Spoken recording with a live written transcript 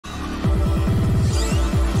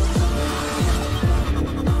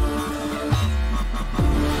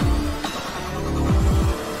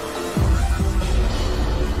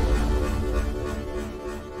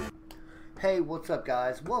what's up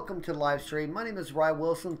guys? Welcome to the live stream. My name is Rye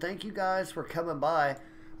Wilson. Thank you guys for coming by.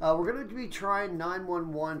 We're going to be trying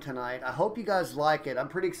 911 tonight. I hope you guys like it. I'm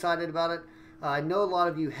pretty excited about it. I know a lot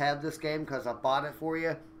of you have this game because I bought it for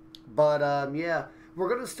you. But yeah, we're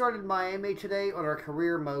going to start in Miami today on our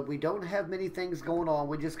career mode. We don't have many things going on.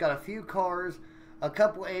 We just got a few cars, a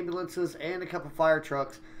couple ambulances, and a couple fire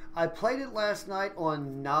trucks. I played it last night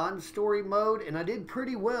on non-story mode, and I did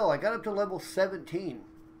pretty well. I got up to level 17.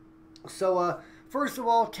 So, first of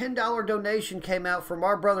all, $10 donation came out from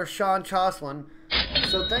our brother Sean Choslin.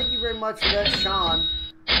 So thank you very much for that, Sean.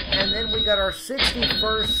 And then we got our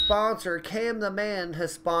 61st sponsor, Cam the Man,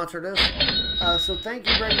 has sponsored us. So thank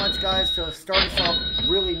you very much, guys, to start us off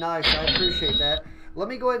really nice. I appreciate that. Let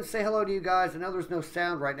me go ahead and say hello to you guys. I know there's no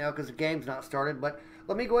sound right now because the game's not started, but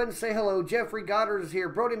let me go ahead and say hello. Jeffrey Goddard is here.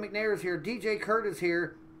 Brody McNair is here. DJ Kurt is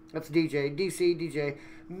here. That's DJ. DC, DJ.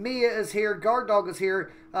 Mia is here. Guard Dog is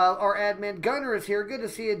here. Our admin. Gunner is here. Good to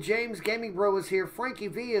see you. James Gaming Bro is here. Frankie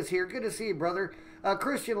V is here. Good to see you, brother.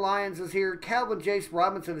 Christian Lyons is here. Calvin Jace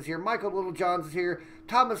Robinson is here. Michael Littlejohns is here.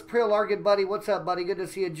 Thomas Prill, our good buddy. What's up, buddy? Good to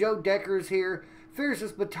see you. Joe Decker is here.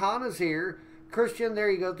 Fiercest Baton is here. Christian, there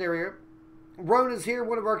you go. There you go. Ron is here,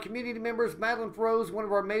 one of our community members. Madeline Rose, one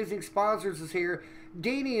of our amazing sponsors, is here.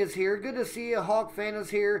 Deanie is here. Good to see you. Hawk Fan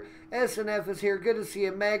is here. SNF is here. Good to see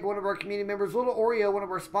you. Meg, one of our community members. Little Oreo, one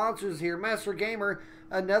of our sponsors, is here. Master Gamer,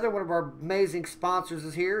 another one of our amazing sponsors,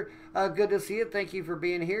 is here. Good to see you. Thank you for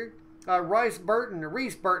being here. Reese Burton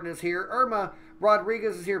is here. Irma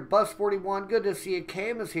Rodriguez is here. Bus 41. Good to see you.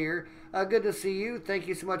 Cam is here. Good to see you. Thank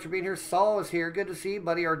you so much for being here. Saul is here. Good to see you,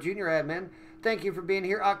 buddy, our junior admin. Thank you for being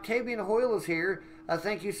here. Octavian Hoyle is here.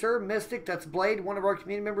 Thank you, sir. Mystic, that's Blade, one of our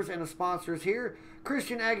community members and a sponsor, is here.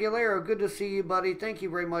 Christian Aguilera, good to see you, buddy. Thank you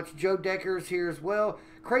very much. Joe Decker is here as well.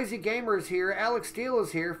 Crazy Gamer is here. Alex Steele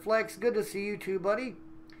is here. Flex, good to see you too, buddy.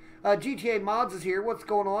 GTA Mods is here. What's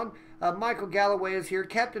going on? Michael Galloway is here.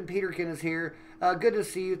 Captain Peterkin is here. Good to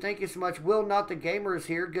see you. Thank you so much. Will Not the Gamer is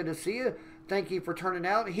here. Good to see you. Thank you for turning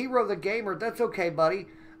out. Hero the Gamer, that's okay, buddy.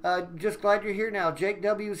 Just glad you're here now. Jake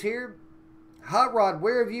W is here. Hot Rod,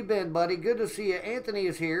 where have you been, buddy? Good to see you. Anthony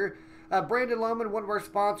is here. Brandon Lohman, one of our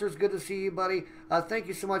sponsors. Good to see you, buddy. Thank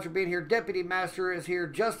you so much for being here. Deputy Master is here.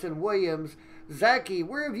 Justin Williams. Zachy,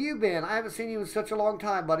 where have you been? I haven't seen you in such a long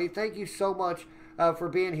time, buddy. Thank you so much for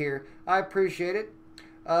being here. I appreciate it.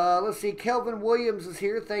 Let's see. Kelvin Williams is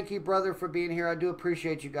here. Thank you, brother, for being here. I do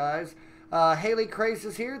appreciate you guys. Haley Crace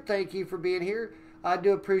is here. Thank you for being here. I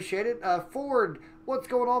do appreciate it. Ford, what's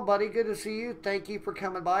going on, buddy? Good to see you. Thank you for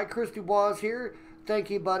coming by. Chris Dubois is here. Thank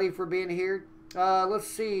you, buddy, for being here. Let's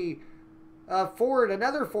see. Ford,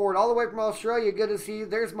 another Ford, all the way from Australia. Good to see you.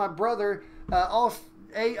 There's my brother,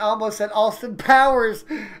 I almost said Austin Powers.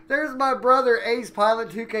 There's my brother, Ace Pilot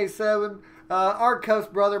 2K7. Our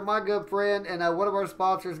Kuffs brother, my good friend, and one of our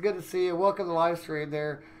sponsors. Good to see you. Welcome to the live stream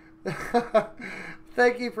there.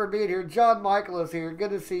 Thank you for being here. John Michael is here.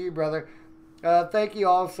 Good to see you, brother. Thank you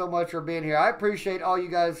all so much for being here. I appreciate all you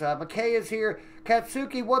guys. McKay is here.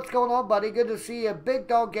 Katsuki, what's going on, buddy? Good to see you. Big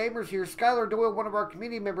Dog Gamers here. Skylar Doyle, one of our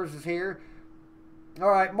community members, is here. All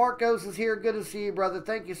right, Marcos is here. Good to see you, brother.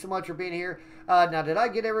 Thank you so much for being here. Now, did I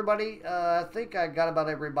get everybody? I think I got about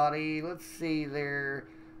everybody. Let's see there.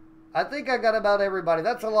 I think I got about everybody.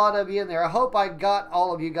 That's a lot of you in there. I hope I got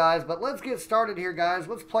all of you guys. But let's get started here, guys.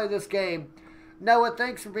 Let's play this game. Noah,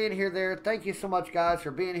 thanks for being here there. Thank you so much, guys,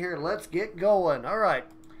 for being here. Let's get going. All right.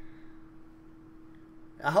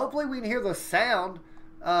 Hopefully we can hear the sound.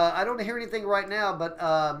 I don't hear anything right now, but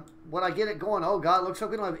when I get it going, oh, God, looks like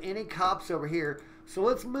we don't have any cops over here. So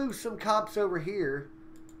let's move some cops over here.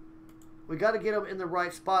 We got to get them in the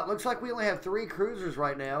right spot. Looks like we only have 3 cruisers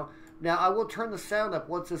right now. Now, I will turn the sound up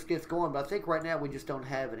once this gets going, but I think right now we just don't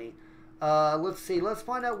have any. Let's see. Let's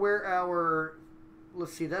find out where our...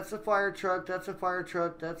 Let's see, that's a fire truck, that's a fire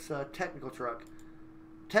truck, that's a technical truck.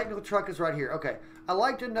 Technical truck is right here. Okay. I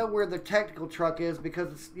like to know where the technical truck is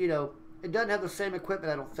because, it's, you know, it doesn't have the same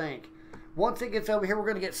equipment, I don't think. Once it gets over here, we're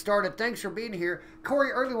going to get started. Thanks for being here.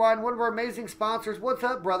 Corey Earlywine, one of our amazing sponsors. What's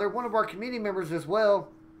up, brother? One of our community members as well.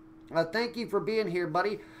 Thank you for being here,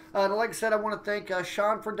 buddy. And like I said, I want to thank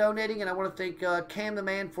Sean for donating, and I want to thank Cam the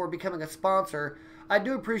Man for becoming a sponsor. I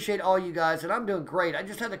do appreciate all you guys, and I'm doing great. I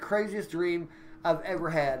just had the craziest dream I've ever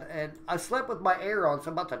had, and I slept with my air on, so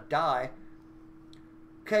I'm about to die.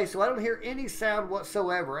 Okay, so I don't hear any sound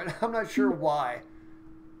whatsoever, and I'm not sure why.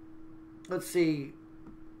 Let's see.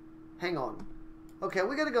 Hang on. Okay,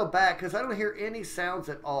 we got to go back, because I don't hear any sounds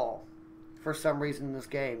at all for some reason in this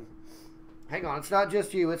game. Hang on, it's not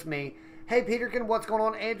just you, it's me. Hey, Peterkin, what's going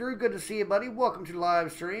on? Andrew, good to see you, buddy. Welcome to the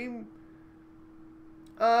live stream.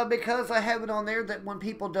 Because I have it on there that when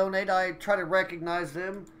people donate, I try to recognize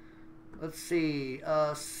them. Let's see.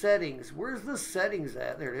 Settings. Where's the settings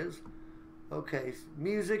at? There it is. Okay.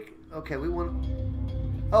 Music. Okay, we want...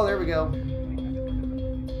 Oh, there we go.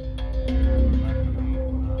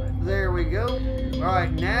 There we go.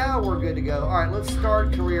 Alright, now we're good to go. Alright, let's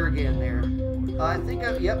start career again there. I think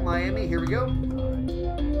yep, Miami. Here we go.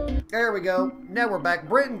 There we go. Now we're back.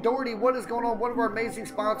 Brenton Doherty, what is going on? One of our amazing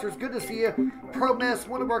sponsors. Good to see you. ProMess,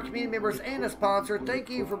 one of our community members and a sponsor. Thank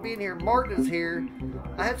you for being here. Martin is here.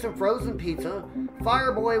 I had some frozen pizza.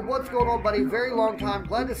 Fireboy, what's going on, buddy? Very long time.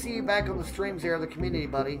 Glad to see you back on the streams there, the community,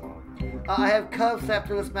 buddy. I have Kuffs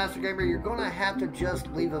after this, Master Gamer. You're going to have to just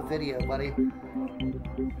leave a video, buddy.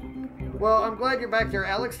 Well, I'm glad you're back there,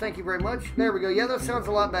 Alex. Thank you very much. There we go. Yeah, that sounds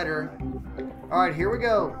a lot better. All right, here we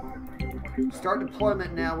go. Start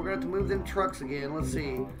deployment now. We're going to have to move them trucks again. Let's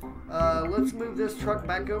see. Let's move this truck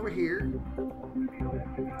back over here.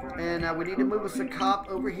 And we need to move us a cop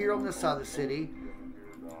over here on this side of the city.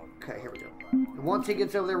 Okay, here we go. And once he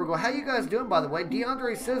gets over there, we'll go. How you guys doing, by the way?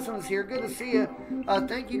 DeAndre Citizen is here. Good to see you.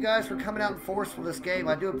 Thank you guys for coming out in force for this game.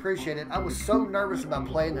 I do appreciate it. I was so nervous about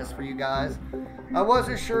playing this for you guys. I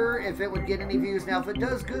wasn't sure if it would get any views. Now, if it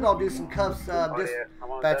does good, I'll do some Kuffs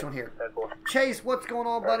Dispatch on here. Chase, what's going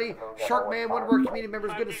on, buddy? Sharkman, one of our community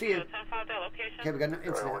members. Good to see you. Okay, we got an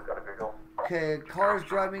incident. Okay, cars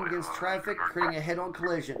driving against traffic, creating a head-on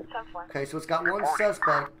collision. Okay, so it's got one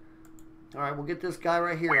suspect. All right, we'll get this guy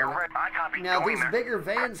right here. Now, these bigger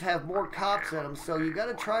vans have more cops in them, so you got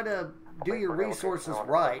to try to do your resources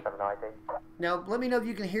right. Now, let me know if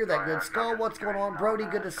you can hear that good. Skull, what's going on? Brody,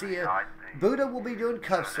 good to see you. Buddha will be doing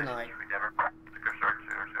Kuffs tonight.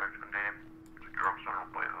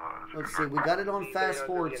 Let's see, we got it on fast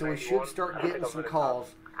forward, so we should start getting some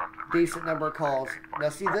calls. Decent number of calls. Now,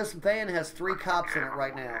 see, this van has 3 cops in it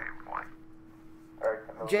right now.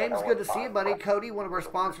 James, good to see you, buddy. Cody, one of our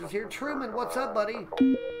sponsors here. Truman, what's up, buddy?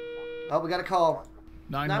 Oh, we got a call.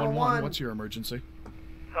 911, what's your emergency?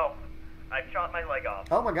 Help. I chopped my leg off.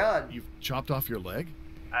 Oh, my God. You've chopped off your leg?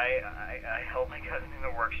 I helped my cousin in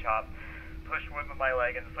the workshop, pushed wood with my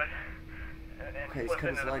leg, and slipped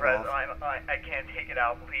into the press. I can't take it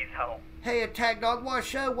out. Please help. Hey, Attack Dog Wash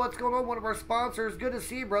Show, what's going on? One of our sponsors. Good to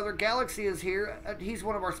see you, brother. Galaxy is here. He's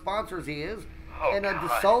one of our sponsors, he is. Oh, and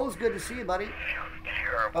DeSoul's good to see you, buddy.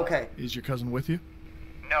 Terrible. Okay. Is your cousin with you?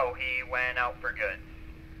 No, he went out for good.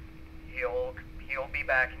 He'll be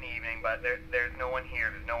back in the evening, but there's no one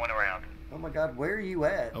here. There's no one around. Oh my God, where are you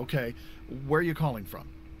at? Okay, where are you calling from?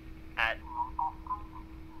 At.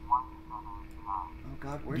 Oh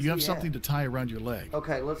God, where's Do you have he something at? to tie around your leg?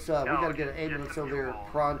 Okay, let's we gotta get an ambulance over there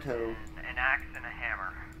pronto. An axe and a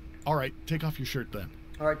hammer. All right, take off your shirt then.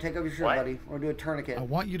 All right, take off your shirt, buddy. We'll do a tourniquet. I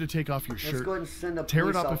want you to take off your shirt. Let's go ahead and send a tear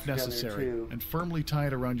police it up if officer down there, necessary, too. and firmly tie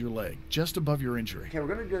it around your leg, just above your injury. Okay, we're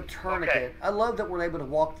gonna do a tourniquet. Okay. I love that we're able to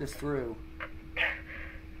walk this through.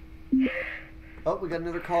 Oh, we got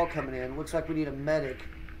another call coming in. Looks like we need a medic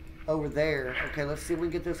over there. Okay, let's see if we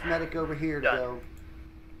can get this medic over here to go.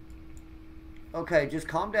 Okay, just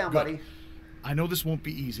calm down, buddy. I know this won't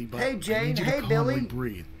be easy, but hey, Jane. I need you Hey, to Billy. calmly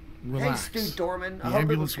breathe. Relax. Hey, Stu Dorman. The I hope it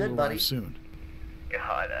ambulance was good, will buddy. arrive soon.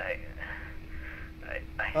 God,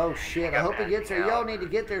 Oh shit, I hope it gets there. Y'all need to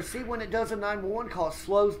get there. See, when it does a 911 call, it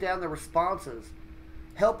slows down the responses.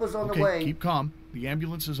 Help is on the way. Keep calm. The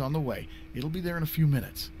ambulance is on the way. It'll be there in a few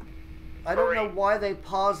minutes. I don't know why they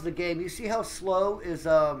paused the game. You see how slow is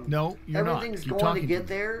No, you're not. everything's Keep going to talking get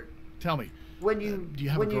to me. there. Tell me. When you do you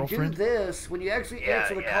have a do girlfriend? this, when you actually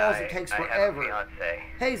answer the calls, it takes forever. I have a fiance.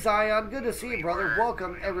 Hey Zion, good to see you, brother.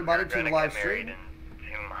 Welcome everybody to the live stream. In 2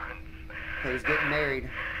 months. Okay, he's getting married.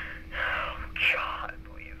 Oh God,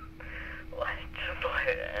 please, just let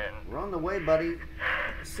it end. We're on the way, buddy.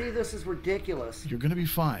 See, this is ridiculous. You're gonna be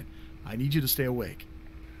fine. I need you to stay awake.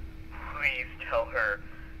 Please tell her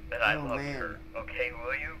that I love man. her. Okay,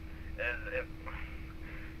 will you?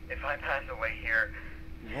 If I pass away here,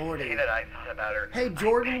 Lordy. say that I thought about her. Hey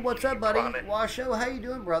Jordan, what's up, buddy? Promise. Washo, how you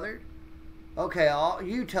doing, brother? Okay,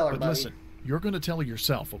 you tell her, But buddy. listen, you're gonna tell her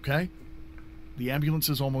yourself, okay? The ambulance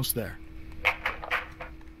is almost there.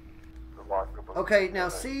 Okay, now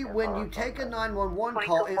see, when you take a 911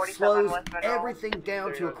 call, it slows everything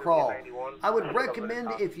down to a crawl. I would recommend,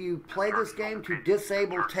 if you play this game, to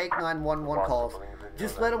disable take 911 calls.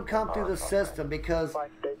 Just let them come through the system, because,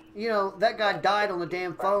 you know, that guy died on the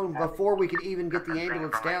damn phone before we could even get the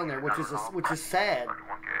ambulance down there, which is sad.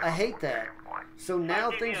 I hate that. So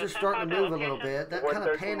now things are starting to move a little bit. That kind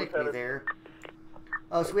of panicked me there.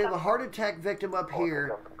 So we have a heart attack victim up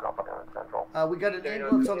here. We got an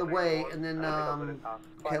ambulance on the way, and then,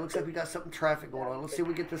 okay, looks like we got something traffic going on. Let's see if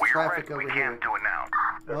we get this traffic over here.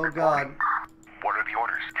 Oh, God. What are the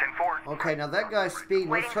orders? 10-4. Okay, now that guy's speeding.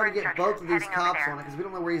 Let's try to get both of these cops on it because we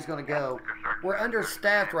don't know where he's going to go. We're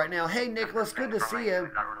understaffed right now. Hey, Nicholas, good to see you.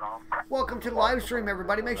 Welcome to the live stream,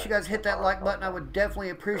 everybody. Make sure you guys hit that like button. I would definitely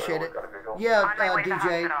appreciate it. Yeah,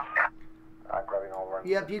 DJ.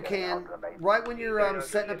 Yep, you can. Right when you're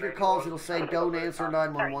setting up your calls, it'll say don't answer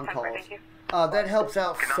 911 calls. That helps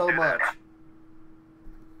out so much.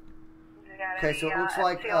 Okay, so it looks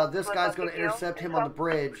like this guy's going to intercept him on the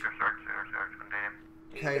bridge.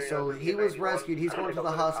 Okay, so he was rescued. He's going to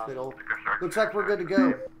the hospital. Looks like we're good to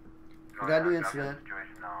go. We got a new incident.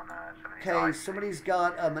 Okay, somebody's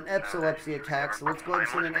got an epilepsy attack, so let's go ahead and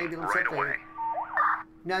send an ambulance up there.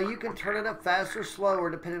 Now, you can turn it up faster or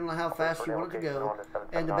slower, depending on how fast you want it to go.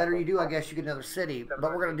 And the better you do, I guess, you get another city.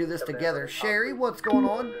 But we're going to do this together. Sherry, what's going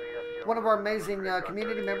on? One of our amazing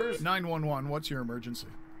community members. 911, what's your emergency?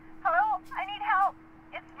 Hello, I need help.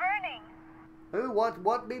 It's burning. Ooh,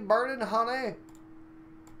 what be burning, honey?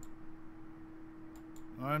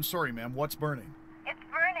 I'm sorry, ma'am. What's burning? It's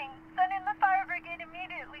burning. Send in the fire brigade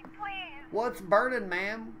immediately, please. What's burning,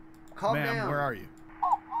 ma'am? Calm down. Ma'am, where are you?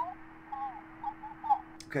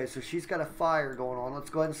 Okay, so she's got a fire going on. Let's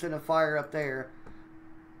go ahead and send a fire up there.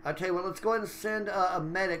 I tell you what, let's go ahead and send a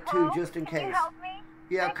medic too, just in case. Can you help me?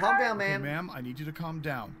 Yeah, calm down, ma'am. Okay, ma'am, I need you to calm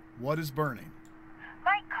down. What is burning?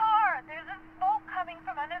 My car. There's a smoke coming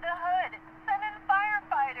from under the hood. Send in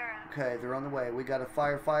firefighters. Okay, they're on the way. We got a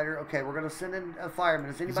firefighter. Okay, we're gonna send in a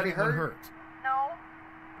fireman. Is anybody hurt? No.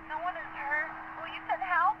 No one is hurt. Will you send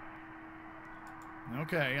help?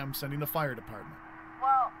 Okay, I'm sending the fire department.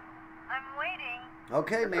 Well, I'm waiting.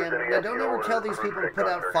 Okay, man. Now, don't ever tell these people to put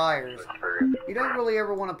out fires. You don't really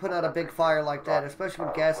ever want to put out a big fire like that, especially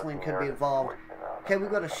when gasoline could be involved. Okay, we've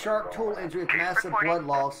got a sharp tool injury with massive blood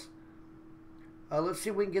loss. Let's see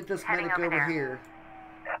if we can get this medic over here.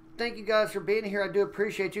 Thank you guys for being here. I do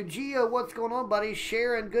appreciate you. Gio, what's going on, buddy?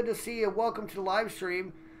 Sharon, good to see you. Welcome to the live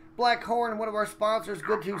stream. Black Horn, one of our sponsors,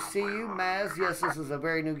 good to see you. Maz, yes, this is a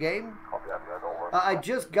very new game. I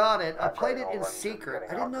just got it. I played it in secret.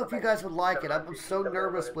 I didn't know if you guys would like it. I'm so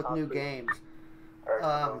nervous with new games.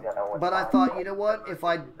 But I thought, you know what? If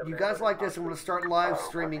you guys like this, I'm going to start live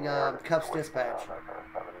streaming Kuffs Dispatch.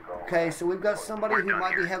 Okay, so we've got somebody who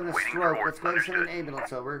might be having a stroke. Let's go ahead and send an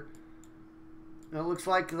ambulance over. Now, it looks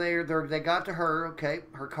like they got to her. Okay,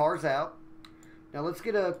 her car's out. Now let's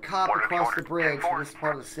get a cop across the bridge for this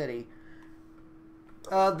part of the city.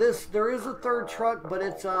 There is a third truck, but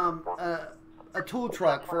it's a tool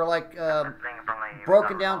truck for like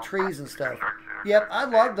broken down trees and stuff. Yep, I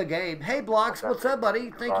love the game. Hey Blocks, what's up,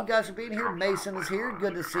 buddy? Thank you guys for being here. Mason is here.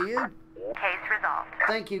 Good to see you. Case resolved.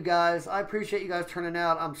 Thank you guys. I appreciate you guys turning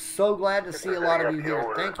out. I'm so glad to see a lot of you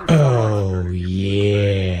here. Thank you so much. Oh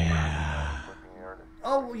yeah.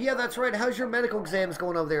 Oh, yeah, that's right. How's your medical exams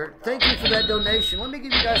going over there? Thank you for that donation. Let me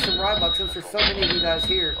give you guys some Rybucks since there's so many of you guys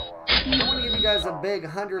here. I want to give you guys a big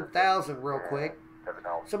 100,000 real quick.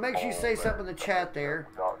 So make sure you say something in the chat there.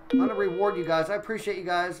 I'm going to reward you guys. I appreciate you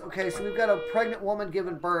guys. Okay, so we've got a pregnant woman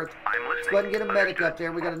giving birth. Let's go ahead and get a medic up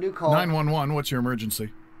there. We got a new call. 911, what's your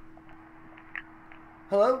emergency?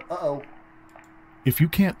 Hello? Uh-oh. If you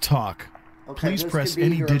can't talk, please press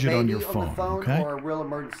any digit on your phone, okay? Or a real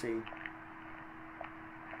emergency.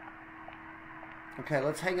 Okay,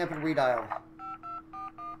 let's hang up and redial.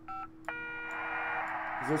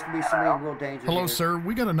 This could be somebody in real danger. Hello, here. sir.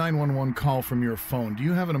 We got a 911 call from your phone. Do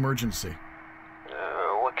you have an emergency?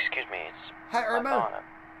 Excuse me. It's Hi, Irma.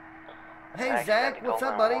 Hey, Zach. What's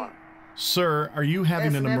up, buddy? Sir, are you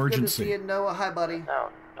having an emergency? Good to see you, Noah. Hi, buddy. No,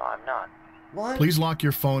 I'm not. What? Please lock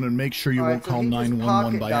your phone and make sure you won't call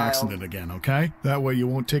 911 by accident again, okay? That way you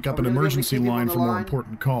won't take up an emergency line for more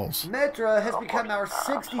important calls. Metra has become our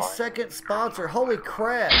 60-second sponsor. Holy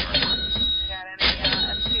crap.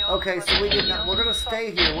 Okay, so we're going to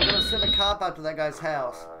stay here. We're going to send a cop out to that guy's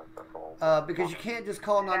house. Because you can't just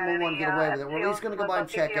call 911 and get away with it. We're at least going to go by and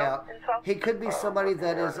check out. He could be somebody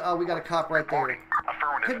that is... Oh, we got a cop right there.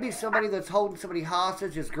 Could be somebody that's holding somebody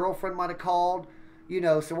hostage. His girlfriend might have called. You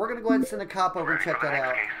know, so we're going to go ahead and send a cop over and check that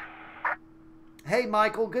out. Hey,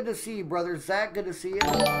 Michael. Good to see you, brother. Zach, good to see you.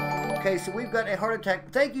 Okay, so we've got a heart attack.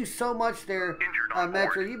 Thank you so much there,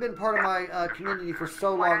 Metro. You've been part of my community for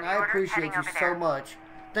so long. I appreciate you so much.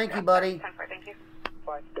 Thank you, buddy.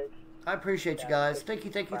 I appreciate you guys. Thank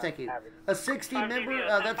you, thank you, thank you. A 60 member,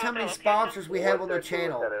 that's how many sponsors we have on the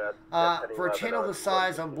channel. For a channel this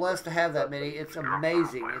size, I'm blessed to have that many. It's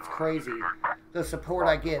amazing. It's crazy, the support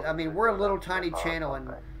I get. I mean, we're a little tiny channel, and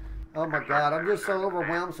oh my God, I'm just so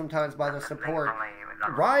overwhelmed sometimes by the support.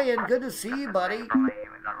 Ryan, good to see you, buddy.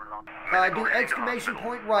 Do exclamation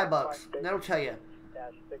point Rybucks. That'll tell you.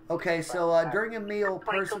 Okay, so during a meal,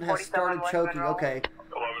 person has started choking. Okay.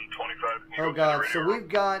 Oh God, so we've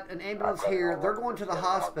got an ambulance here. They're going to the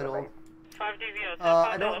hospital.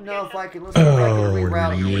 I don't know if I can listen to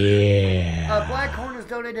rerouting. Yeah. Blackhorn has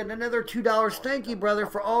donated another $2. Thank you, brother,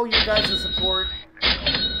 for all you guys' support.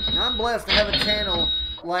 I'm blessed to have a channel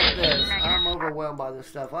like this. I'm overwhelmed by this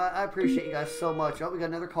stuff. I appreciate you guys so much. Oh, we got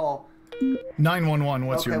another call. 911,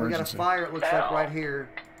 what's your emergency? Okay, we got a fire, it looks like, right here.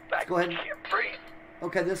 Let's go ahead.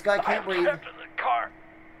 Okay, this guy can't breathe.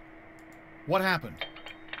 What happened?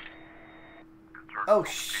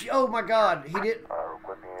 Oh my God, he did.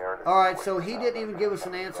 Alright, so he didn't even give us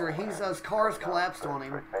an answer. His car's collapsed on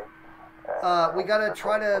him. We gotta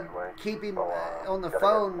try to keep him on the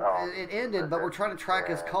phone. It ended, but we're trying to track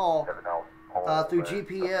his call through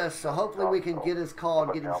GPS, so hopefully we can get his call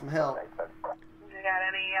and get him some help. You got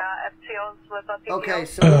any FTOs with a PTO? Okay,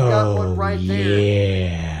 so we've got one right there.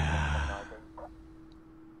 Yeah.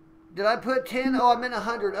 Did I put 10? Oh, I meant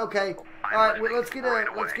 100. Okay. Alright, well, let's get an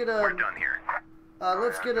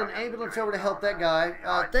ambulance over to help that guy.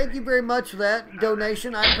 Thank you very much for that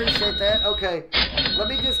donation. I appreciate that. Okay. Let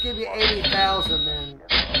me just give you 80,000 then.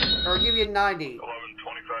 Or give you 90.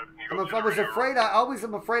 I was afraid, I always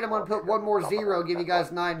am afraid I'm going to put one more zero, give you guys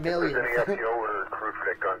 9 million.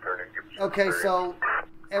 Okay, so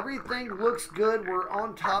everything looks good. We're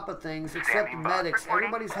on top of things, except medics.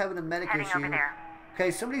 Everybody's having a medic issue. Okay,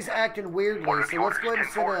 somebody's acting weirdly, so let's go ahead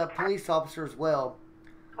and send a police officer as well.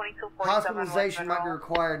 Hospitalization might be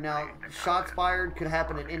required. Now, shots fired could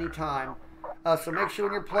happen at any time. So make sure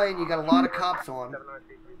when you're playing, you got a lot of cops on.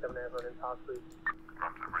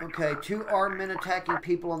 Okay, 2 armed men attacking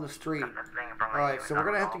people on the street. Alright, so we're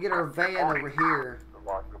going to have to get our van over here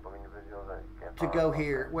to go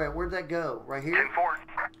here. Wait, where'd that go? Right here?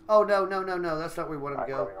 Oh, no. That's not where we want him to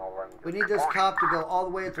go. We need this cop to go all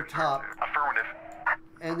the way at the top.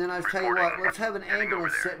 And then I tell you what, let's have an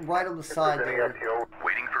ambulance sitting right on the side there.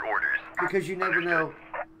 Because you never know.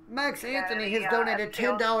 Max Anthony has donated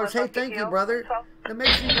 $10. Hey, thank you, brother. Now make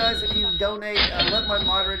sure you guys, if you donate, let my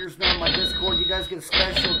moderators know on my Discord. You guys get a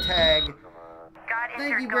special tag.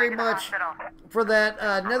 Thank you very much for that.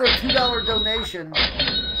 Another $2 donation.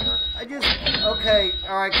 Okay,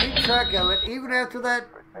 alright, keep track of it. Even after that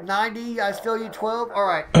 90, I still owe you 12?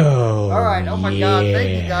 Alright. Alright, oh my God,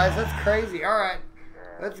 thank you guys. That's crazy. Alright.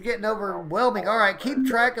 That's getting overwhelming. Alright, keep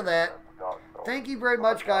track of that. Thank you very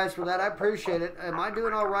much, guys, for that. I appreciate it. Am I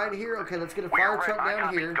doing all right here? Okay, let's get a fire truck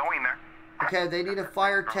down here. Okay, they need a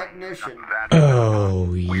fire technician.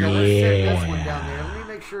 Oh, yeah. Let's send this one down there. Let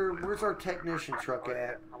me make sure. Where's our technician truck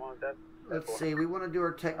at? Let's see. We want to do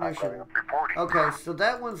our technician. Okay, so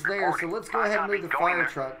that one's there. So let's go ahead and move the fire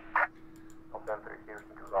truck.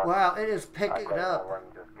 Wow, it is picking it up.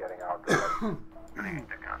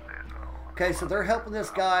 Okay, so they're helping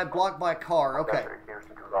this guy blocked by a car. Okay.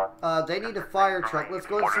 They need a fire truck. Let's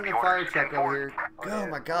go and send the fire truck over here. Oh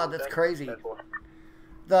my God, that's crazy.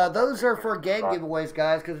 Those are for game giveaways,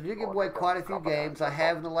 guys, because I do give away quite a few games. I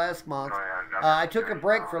have in the last month. I took a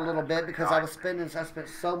break for a little bit because I spent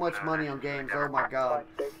so much money on games. Oh my God.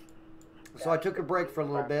 So I took a break for a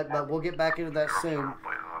little bit, but we'll get back into that soon.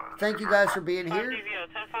 Thank you guys for being here.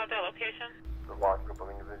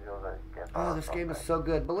 Oh, this game is so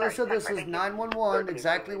good. Melissa, this is 911,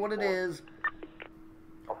 exactly what it is.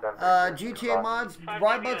 GTA mods,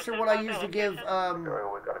 Rybucks are what I use to give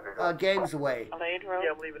games away.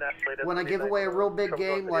 When I give away a real big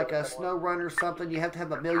game like a Snow Run or something, you have to have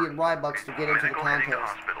 1,000,000 Rybucks to get into the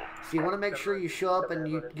contest. So you want to make sure you show up and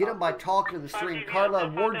you get them by talking to the stream. Carla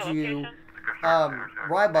awards you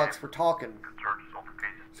Rybucks for talking.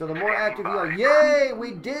 So the more active you are, yay,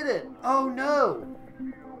 we did it! Oh no!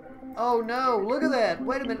 Oh no, look at that.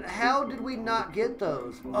 Wait a minute, how did we not get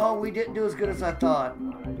those? Oh, we didn't do as good as I thought.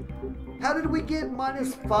 How did we get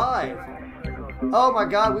 -5? Oh my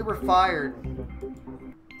God, we were fired.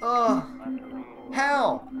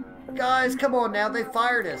 How? Guys, come on now, they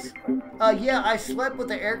fired us. Yeah, I slept with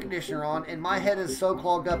the air conditioner on and my head is so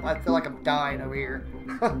clogged up I feel like I'm dying over here.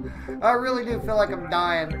 I really do feel like I'm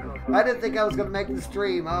dying. I didn't think I was going to make the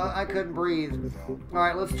stream. I couldn't breathe.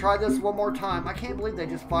 Alright, let's try this one more time. I can't believe they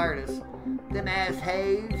just fired us. Them ass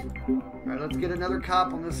haze. Alright, let's get another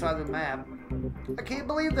cop on this side of the map. I can't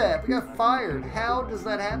believe that. We got fired. How does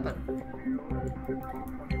that happen?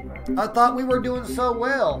 I thought we were doing so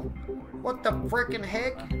well. What the frickin'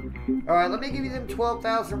 heck? Alright, let me give you them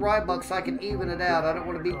 12,000 Rybucks so I can even it out. I don't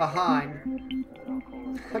want to be behind.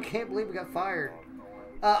 I can't believe we got fired.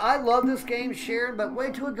 I love this game, Sharon, but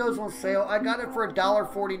wait till it goes on sale. I got it for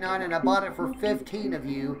 $1.49 and I bought it for 15 of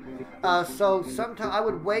you. So sometime I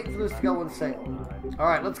would wait for this to go on sale.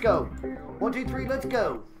 Alright, let's go. 1, 2, 3, let's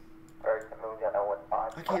go.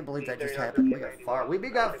 I can't believe that just happened. We got fired. We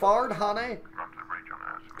got fired, honey.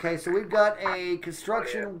 Okay, so we've got a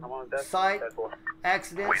construction site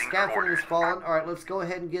accident. Scaffolding has fallen. All right, let's go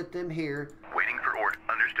ahead and get them here. Waiting for order.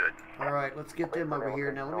 Understood. All right, let's get them over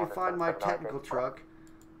here. Now, let me find my technical truck.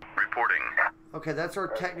 Reporting. Okay, that's our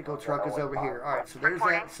technical truck is over here. All right, so there's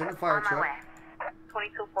that. Send the fire truck.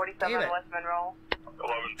 2247 West Monroe.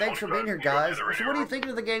 Thanks for being here, guys. So what are you thinking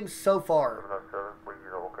of the game so far?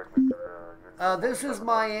 This is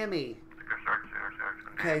Miami.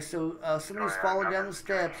 Okay, so somebody's falling down the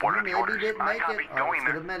steps. Maybe didn't make it. All right, let's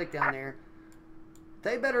get a medic down there.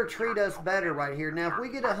 They better treat us better right here. Now, if we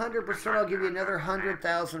get 100%, I'll give you another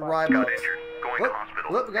 100,000 Rybucks.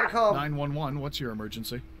 Whoop, we got a call. 911, what's your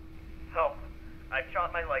emergency? Help. I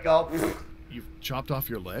shot my leg off. You've chopped off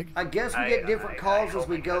your leg? I guess we get different calls as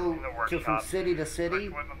we go from city to city.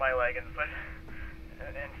 Pushed with my leg and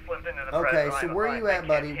slipped into the okay, so where are you at,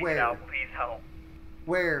 buddy? Where? Please help.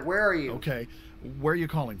 Where are you? Okay, where are you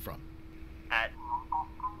calling from? At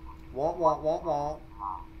Wah.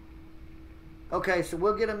 Okay, so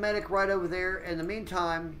we'll get a medic right over there. In the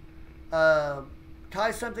meantime,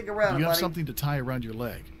 tie something around him, You have buddy. something to tie around your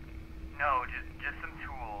leg. No, just some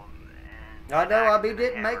tools. I know, I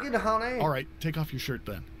didn't make it, honey. All right, take off your shirt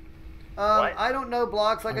then. I don't know,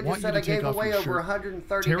 Blocks. Like I just said, I gave away over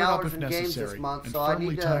 $130 in games this month, so I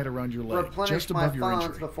need to tie it around your leg, replenish just my above your funds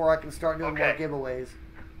injury. before I can start doing more giveaways.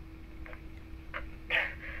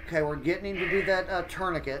 Okay, we're getting him to do that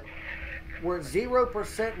tourniquet. We're at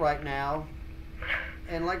 0% right now.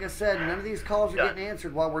 And like I said, none of these calls are getting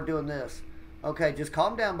answered while we're doing this. Okay, just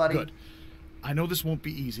calm down, buddy. Good. I know this won't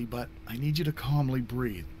be easy, but I need you to calmly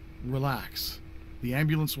breathe. Relax. The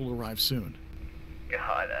ambulance will arrive soon.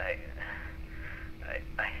 God, I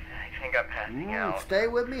think I'm passing out. Stay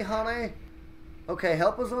with me, honey. Okay,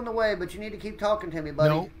 help is on the way, but you need to keep talking to me, buddy.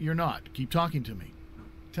 No, you're not. Keep talking to me.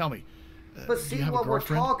 Tell me. But do see, you have while a we're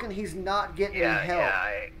girlfriend? talking, he's not getting any help.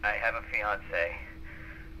 Yeah, I have a fiance.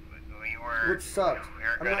 Which sucks.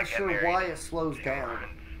 I'm not sure why it slows down.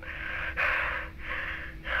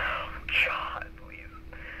 Oh, God, please.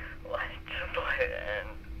 Just let it end.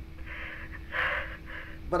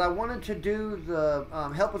 But I wanted to do the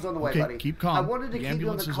help is on the way, buddy. Keep calm. I wanted to keep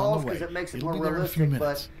doing the calls because it makes it more realistic,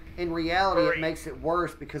 but in reality, it makes it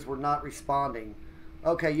worse because we're not responding.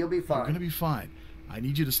 Okay, you'll be fine. You're going to be fine. I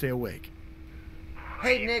need you to stay awake.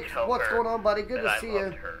 Hey, Nick, what's going on, buddy? Good to see you.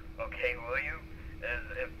 Okay, will you?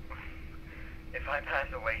 If I pass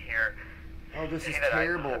away here, oh, this is say that I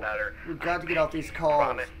terrible. thought about her. We've got to get off these calls.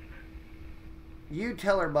 Promise. You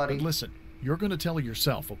tell her, buddy. But listen, you're going to tell her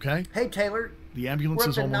yourself, okay? Hey, Taylor. The ambulance We're up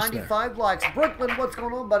is to almost 95 likes. Brooklyn, what's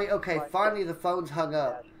going on, buddy? Okay, finally the phone's hung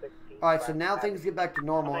up. All right, so now things get back to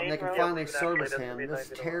normal, and they can finally service him. This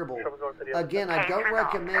is terrible. Again, I don't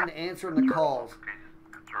recommend answering the calls.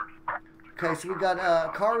 Okay, so we've got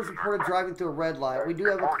a car was reported driving through a red light. We do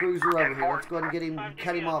have a cruiser over here. Let's go ahead and get him,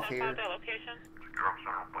 cut him off here.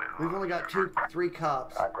 We've only got 3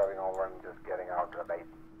 cops.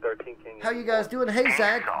 How you guys doing? Hey,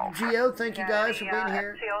 Zach, Geo, thank you guys for being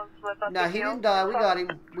here. Now, he didn't die. We got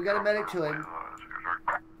him. We got a medic to him.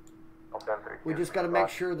 We just got to make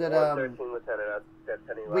sure that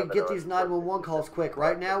we get these 911 calls quick.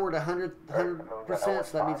 Right now, we're at 100%,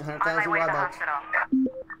 so that means 100,000 Rybucks.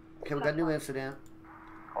 Okay, we got a new incident.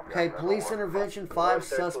 Okay, police intervention, 5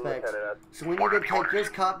 suspects. So we need to take this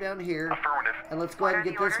cop down here, and let's go ahead and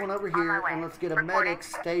get this one over here, and let's get a medic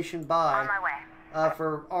stationed by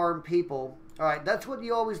for armed people. All right, that's what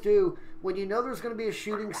you always do. When you know there's going to be a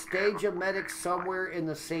shooting, stage a medic somewhere in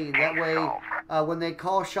the scene. That way, when they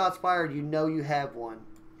call shots fired, you know you have one.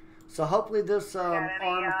 So hopefully this armed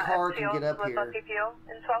car can get up here.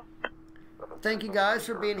 Thank you guys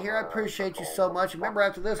for being here. I appreciate you so much. Remember,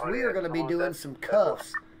 after this, we are going to be doing some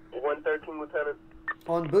cuffs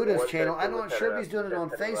on Buddha's channel. I'm not sure if he's doing it on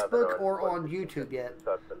Facebook or on YouTube yet.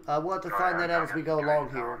 We'll have to find that out as we go along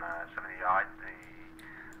here.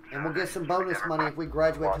 And we'll get some bonus money if we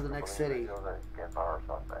graduate to the next city.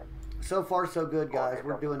 So far, so good, guys.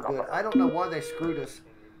 We're doing good. I don't know why they screwed us.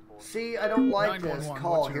 See, I don't like this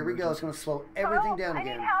call. Here we go. It's going to slow everything down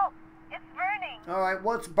again. It's burning. All right,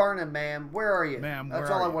 what's burning, ma'am? Where are you? Ma'am, that's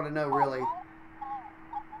all I want to know, really.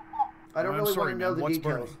 I don't really want to know the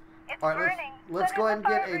details. All right, let's go ahead and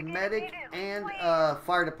get a medic and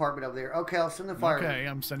fire department over there. Okay, I'll send the fire. Okay,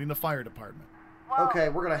 I'm sending the fire department. Okay,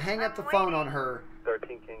 we're going to hang up the phone on her.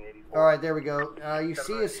 All right, there we go. You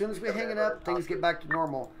see, as soon as we hang it up, things get back to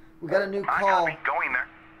normal. We got a new call.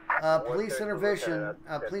 Police intervention.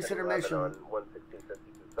 Police intervention.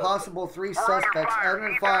 Possible 3 suspects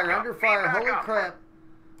under fire. Under fire. Holy crap.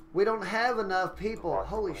 We don't have enough people.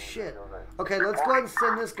 Holy shit. Okay, let's go ahead and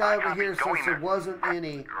send this guy over here since there wasn't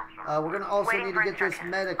any. We're going to also need to get this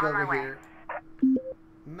medic over here.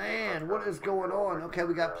 Man, what is going on? Okay,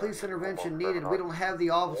 we got police intervention needed. We don't have the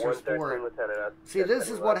officers for it. See, this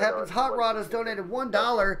is what happens. Hot Rod has donated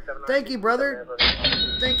 $1. Thank you, brother.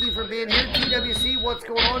 Thank you for being here. TWC, what's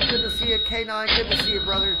going on? Good to see you. K9, good to see you,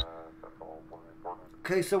 brother.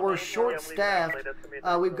 Okay, so we're short-staffed.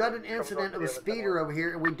 We've got an incident of a speeder over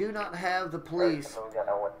here, and we do not have the police.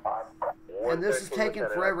 And this is taking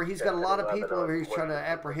forever. He's got a lot of people over here he's trying to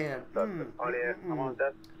apprehend.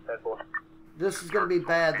 This is going to be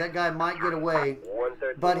bad. That guy might get away.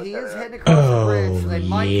 But he is heading across the bridge, so they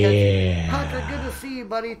might catch him. Hunter, good to see you,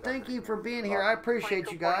 buddy. Thank you for being here. I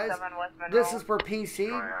appreciate you guys. This is for PC.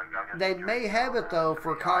 They may have it, though,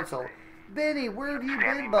 for console. Benny, where have you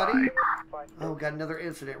been, buddy? Oh, got another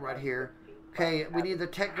incident right here. Okay, we need the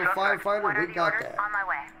technical firefighter. We got that.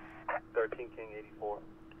 13 King 84.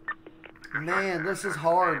 Man, this is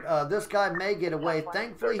hard. This guy may get away.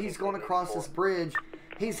 Thankfully, he's going across this bridge.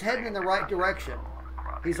 He's heading in the right direction.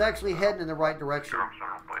 He's actually heading in the right direction.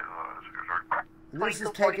 And this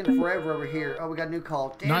is taking forever over here. Oh, we got a new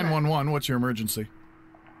call. Damn 911, what's your emergency?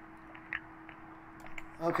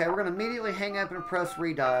 Okay, we're going to immediately hang up and press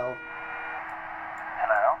redial.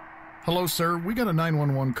 Hello, sir. We got a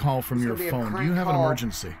 911 call from your phone. Do you have an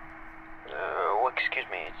emergency? Excuse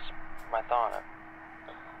me. It's my thought.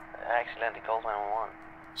 I accidentally called 911.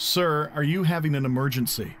 Sir, are you having an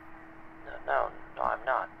emergency? No, I'm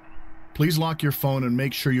not. Please lock your phone and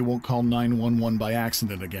make sure you won't call 911 by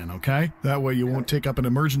accident again, okay? That way you won't take up an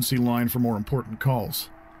emergency line for more important calls.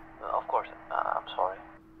 Of course. I'm sorry.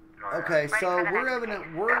 Okay, so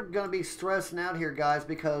we're going to be stressing out here, guys,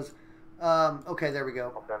 because... okay, there we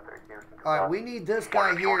go. Alright, we need this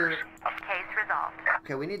guy here. Case resolved.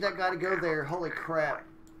 Okay, we need that guy to go there. Holy crap.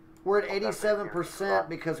 We're at 87%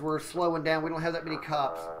 because we're slowing down. We don't have that many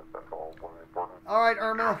cops. Alright,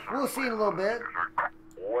 Irma, we'll see you in a little bit.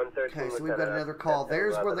 Okay, so we've got another call.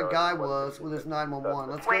 There's where the guy was with his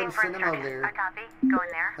 911. Let's go ahead and send him over there. I copy. Going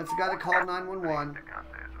there. That's the guy that called 911.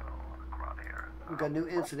 We've got a new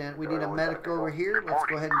incident. We need a medic over here. Let's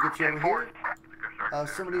go ahead and get you over here.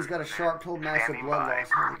 Somebody's got a sharp tool, massive blood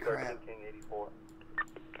loss. Holy crap.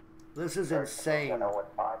 This is insane.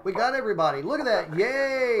 We got everybody. Look at that.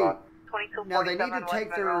 Yay! Now they need to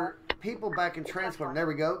take their people back and transport them. There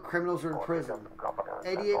we go. Criminals are in prison.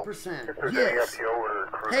 88%. Yes.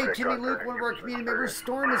 Hey, Jimmy Luke, one of our community members.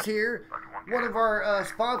 Storm is here. One of our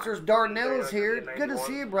sponsors, Darnell, is here. Good to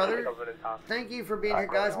see you, brother. Thank you for being here,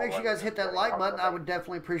 guys. Make sure you guys hit that like button. I would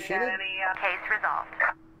definitely appreciate it. Case resolved.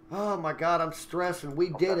 Oh my God, I'm stressing. We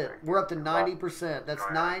did it. We're up to 90%. That's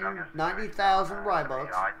 90,000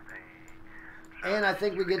 Rybucks. And I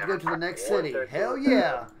think we get to go to the next city. Hell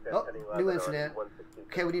yeah. Oh, new incident.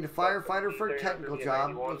 Okay, we need a firefighter for a technical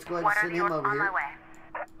job. Let's go ahead and send him over here.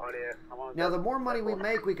 Now, the more money we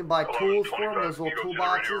make, we can buy tools for them, those little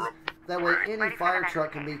toolboxes. That way, any fire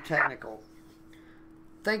truck can be technical.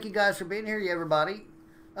 Thank you guys for being here, everybody.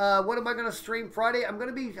 What am I going to stream Friday? I'm going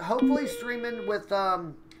to be hopefully streaming with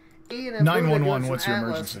Ian and 911, what's your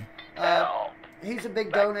emergency? He's a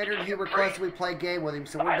big donator, and he requested we play a game with him,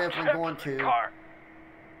 so we're definitely going to.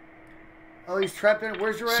 Oh, he's trapped in.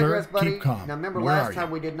 Where's your address, buddy? Keep calm. Now, remember last time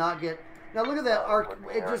we did not get... Now, look at that.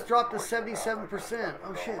 It just dropped to 77%.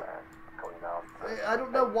 Oh, shit. I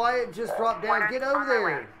don't know why it just dropped down. Get over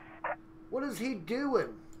there. What is he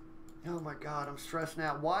doing? Oh, my God. I'm stressing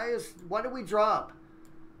out. Why did we drop?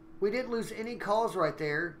 We didn't lose any calls right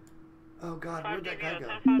there. Oh, God. Where'd that guy go?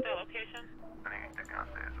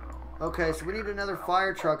 Okay, so we need another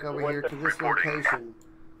fire truck over here to this location.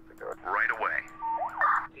 Right away.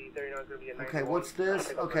 Okay, what's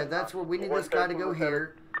this? Okay, that's where we need this guy to go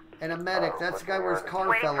here. And a medic. That's the guy where his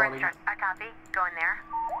car fell on him. I copy. Going there.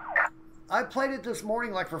 I played it this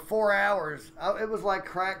morning like for 4 hours. It was like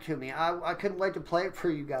crack to me. I couldn't wait to play it for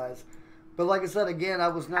you guys. But like I said, again, I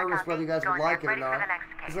was nervous whether you guys would like it or not.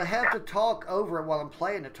 Because I have to talk over it while I'm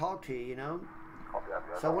playing to talk to you, you know?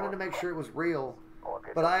 So I wanted to make sure it was real.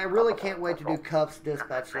 But I really can't wait to do Kuffs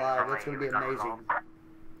Dispatch live. It's going to be amazing.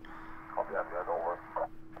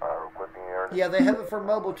 Yeah, they have it for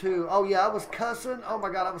mobile too. Oh yeah, I was cussing. Oh my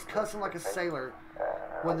God, I was cussing like a sailor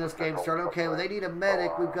when this game started. Okay, well they need a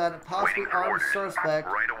medic. We've got a possibly armed suspect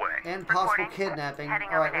and possible kidnapping.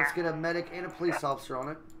 All right, let's get a medic and a police officer on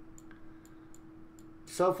it.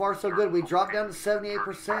 So far so good. We dropped down to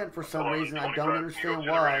 78% for some reason. I don't understand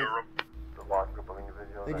why.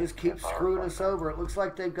 They just keep screwing us over. It looks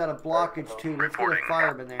like they've got a blockage too. Let's get a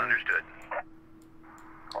fireman there. Understood.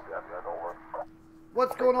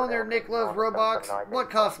 What's going on there, Nick Loves Roblox? What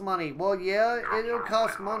costs money? Well, yeah, it'll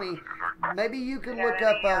cost money, maybe you can look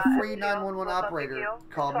up a free 911 operator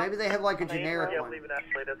call. Maybe they have like a generic one.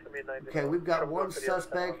 Okay, we've got one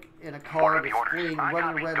suspect in a car that's fleeing,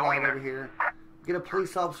 running a red light over here. Get a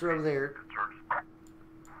police officer over there.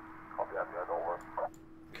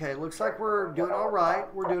 Okay, looks like we're doing all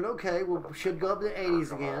right. We're doing okay. We should go up to the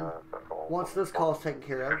 80s again once this call's taken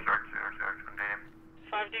care of.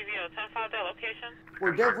 5DVO, 10-5 that location.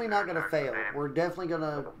 We're definitely not going to fail. We're definitely going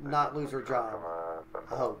to not lose our job.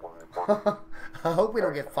 I hope. I hope we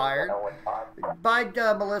don't get fired. Bye,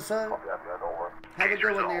 Melissa. Have a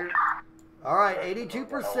good one there. All right,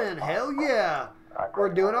 82%. Hell yeah. We're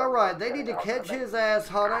doing all right. They need to catch his ass,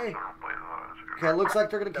 honey. Okay, looks like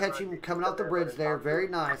they're going to catch him coming off the bridge there. Very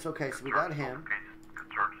nice. Okay, so we got him.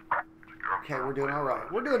 Okay, we're doing all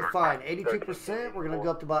right. We're doing fine. 82%. We're going to go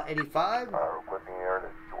up to about 85.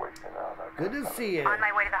 Good to see you. On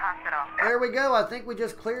my way to the hospital. There we go. I think we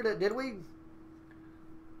just cleared it, did we?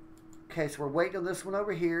 Okay, so we're waiting on this one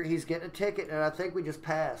over here. He's getting a ticket, and I think we just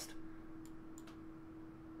passed.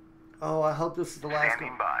 Oh, I hope this is the last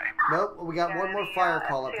one. Nope, we got one more fire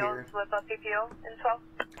call up here.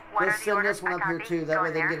 Let's send this one up here too. That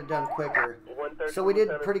way they can get it done quicker. So we did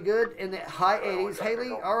pretty good in the high 80s.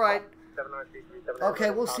 Haley, all right. Okay,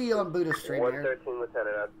 we'll see you on Buddha Stream here. 13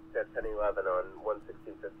 Lieutenant at 1011 on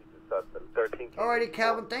 11652 Sutton. 13. Alrighty,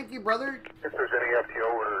 Calvin. Thank you, brother. If there's any FTO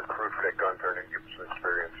or crew for that gun turning, give us some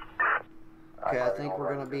experience. Okay, I think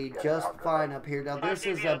we're going to be just fine up here. Now, this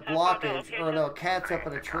is a blockage, or no, a cat's up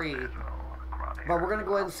in a tree. But we're going to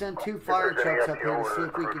go ahead and send 2 fire trucks up here to see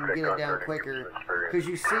if we can get it down quicker. Because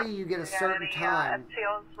you see, you get a certain time.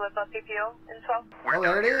 Oh,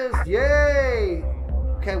 there it is. Yay!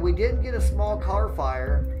 Okay, we didn't get a small car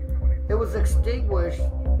fire. It was extinguished.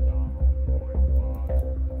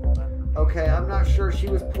 Okay, I'm not sure. She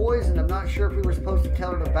was poisoned. I'm not sure if we were supposed to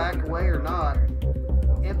tell her to back away or not.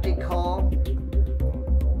 Empty call.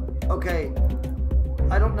 Okay.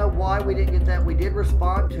 I don't know why we didn't get that. We did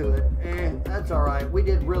respond to it. And that's alright. We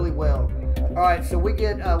did really well. Alright, so we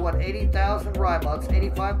get, what, 80,000 Rybucks,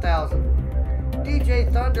 85,000.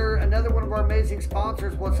 DJ Thunder, another one of our amazing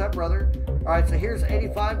sponsors. What's up, brother? Alright, so here's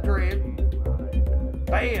 85 grand.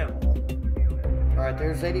 Bam! Alright,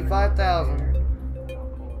 there's 85,000.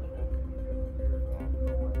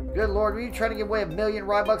 Good Lord, were you trying to give away 1 million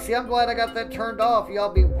Rybucks? See, I'm glad I got that turned off.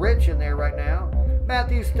 Y'all be rich in there right now.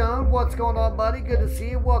 Matthew Stone, what's going on, buddy? Good to see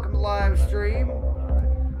you. Welcome to live stream.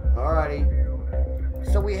 Alrighty.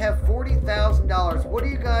 So we have $40,000. What do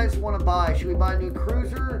you guys want to buy? Should we buy a new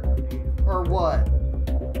cruiser or what?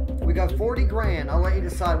 We got 40 grand. I'll let you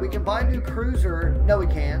decide. We can buy a new cruiser. No, we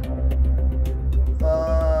can't.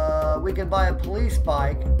 We can buy a police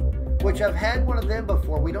bike, which I've had one of them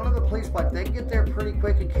before. We don't have a police bike. They can get there pretty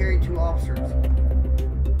quick and carry 2 officers.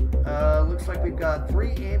 Looks like we've got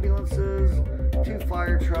 3 ambulances, 2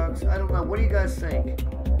 fire trucks. I don't know. What do you guys think?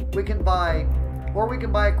 We can buy, or we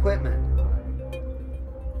can buy equipment.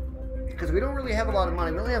 Because we don't really have a lot of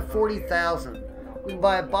money. We only have 40,000. We can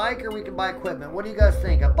buy a bike or we can buy equipment. What do you guys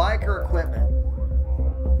think? A bike or equipment?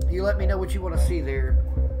 You let me know what you want to see there.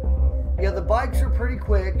 Yeah, the bikes are pretty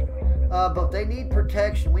quick. But they need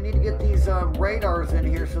protection. We need to get these radars in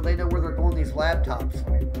here so they know where they're going, these laptops.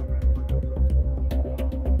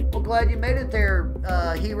 Well, glad you made it there,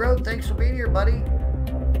 Hero. Thanks for being here, buddy.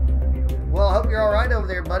 Well, I hope you're all right over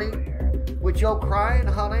there, buddy. With your crying,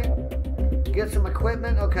 honey. Get some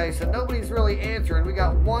equipment. Okay, so nobody's really answering. We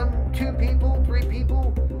got 1, 2 people, 3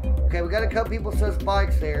 people. Okay, we got a couple people says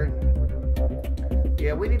bikes there.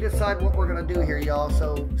 Yeah, we need to decide what we're going to do here, y'all.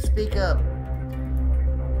 So speak up.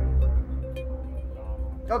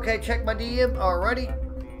 Okay, check my DM. Alrighty.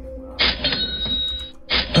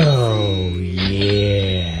 Oh,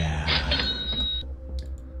 yeah.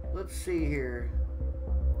 Let's see here.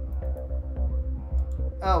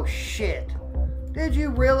 Oh, shit. Did you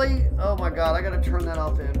really? Oh, my God. I got to turn that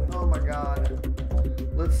off then. Oh, my God.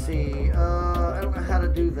 Let's see. I don't know how to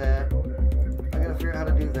do that. I got to figure out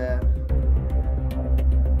how to do that.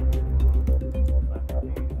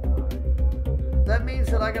 That means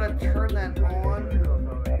that I got to turn that on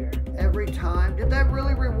every time. Did that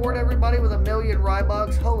really reward everybody with 1 million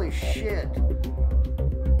Rybucks? Holy shit.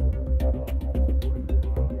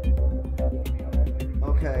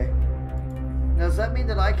 Okay. Now, does that mean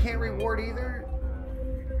that I can't reward either?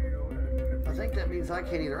 I think that means I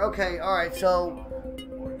can't either. Okay, alright, so...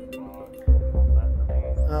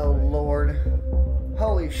 Oh, Lord.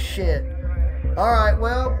 Holy shit. Alright,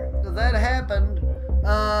 well, that happened.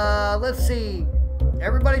 Let's see.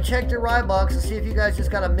 Everybody check their Rybucks and see if you guys just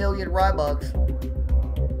got 1 million Rybucks.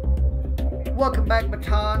 Welcome back,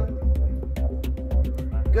 Baton.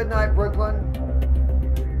 Good night, Brooklyn.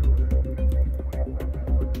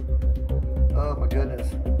 Oh my goodness.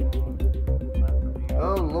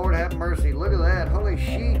 Oh Lord have mercy. Look at that. Holy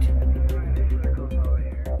sheet.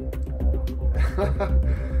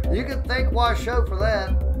 You can thank Washoe for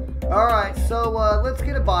that. Alright, so let's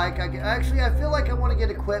get a bike. Actually, I feel like I want to get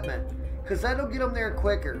equipment, because that'll get them there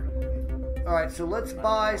quicker. Alright, so let's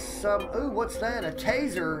buy some... Ooh, what's that? A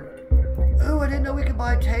taser? Ooh, I didn't know we could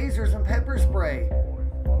buy tasers and pepper spray.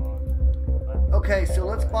 Okay, so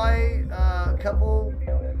let's buy a couple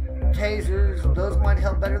tasers. Those might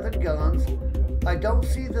help better than guns. I don't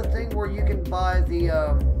see the thing where you can buy the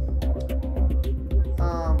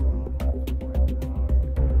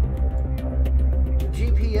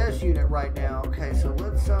GPS unit right now. Okay, so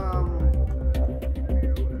let's I'm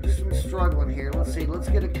struggling here. Let's see. Let's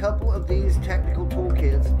get a couple of these technical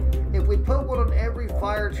toolkits. If we put one on every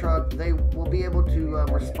fire truck, they will be able to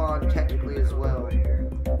respond technically as well.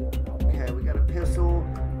 Okay, we got a pistol.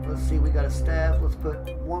 Let's see. We got a staff. Let's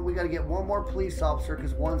put one. We got to get one more police officer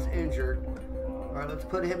because one's injured. All right, let's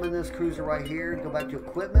put him in this cruiser right here. Go back to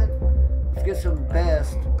equipment. Let's get some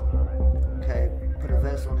vest. Okay, put a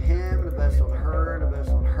vest on him, and a vest on her, and a vest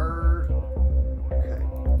on her. Okay,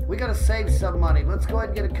 we got to save some money. Let's go ahead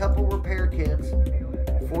and get a couple repair kits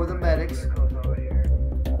for the medics.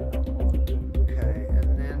 Okay,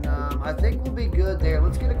 and then I think we'll be good there.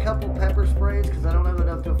 Let's get a couple pepper sprays because I don't have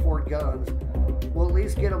enough to afford guns. We'll at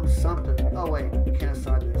least get them something. Oh wait, can't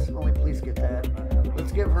assign this. Only police get that.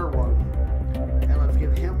 Let's give her one. And let's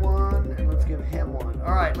give him one, and let's give him one.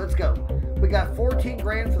 All right, let's go. We got 14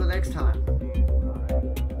 grand for the next time.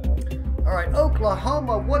 All right,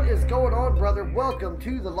 Oklahoma, what is going on, brother? Welcome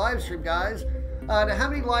to the live stream, guys. Now, how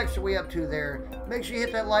many likes are we up to there? Make sure you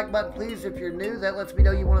hit that like button, please, if you're new. That lets me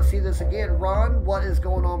know you want to see this again. Ron, what is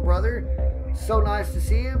going on, brother? So nice to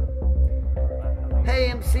see you. Hey,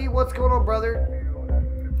 MC, what's going on, brother?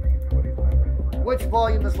 Which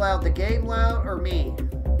volume is loud? The game loud or me?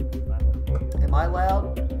 Am I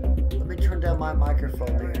loud? Let me turn down my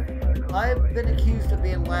microphone there. I've been accused of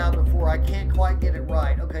being loud before. I can't quite get it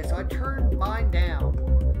right. Okay, so I turned mine down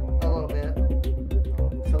a little bit.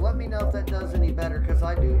 So let me know if that does any better, because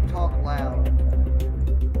I do talk loud.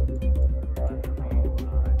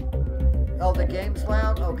 Oh, the game's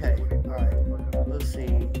loud? Okay, alright. Let's see.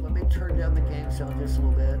 Let me turn down the game sound just a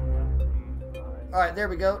little bit. Alright, there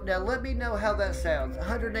we go. Now let me know how that sounds.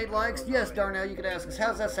 108 likes? Yes, Darnell, you can ask us.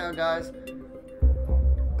 How's that sound, guys?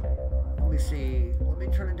 Let me see. Let me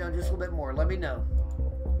turn it down just a little bit more. Let me know.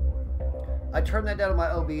 I turned that down on my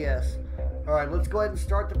OBS. Alright, let's go ahead and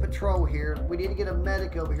start the patrol here. We need to get a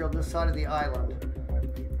medic over here on this side of the island.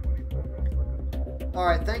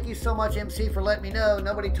 Alright, thank you so much, MC, for letting me know.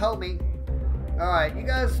 Nobody told me. Alright, you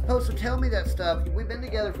guys are supposed to tell me that stuff. We've been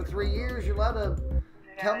together for 3 years. You're allowed to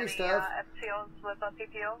tell me stuff.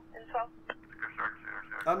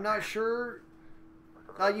 I'm not sure.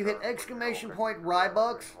 You hit exclamation point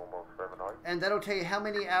Rybucks, and that'll tell you how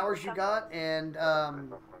many hours you got and how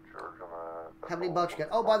many bucks you got.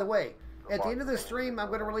 Oh, by the way, at the end of the stream, I'm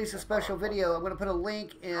going to release a special video. I'm going to put a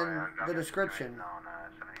link in the description.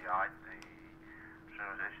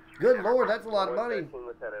 Good Lord, that's a lot of money.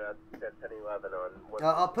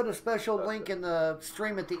 I'll put a special link in the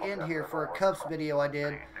stream at the end here for a Kuffs video I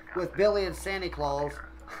did with Billy and Santa Claus.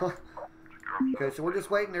 Okay, so we're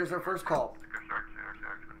just waiting. There's our first call.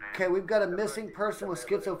 Okay, we've got a missing person with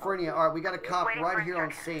schizophrenia. All right, we got a cop right here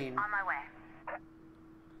on scene.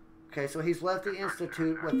 Okay, so he's left the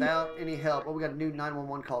institute without any help. Oh, we got a new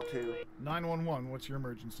 911 call too. 911, what's your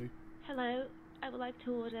emergency? Hello, I would like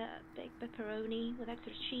to order a big pepperoni with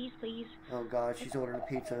extra cheese, please. Oh God, she's ordering a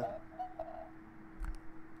pizza.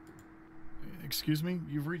 Excuse me,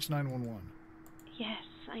 you've reached 911. Yes,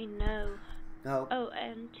 I know. No. Oh,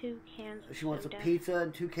 and 2 cans of She wants soda. a pizza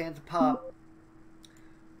and 2 cans of pop.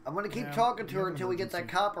 I'm going to keep talking to her until we get that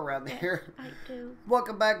cop around there. Yes, I do.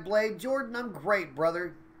 Welcome back, Blade. Jordan, I'm great,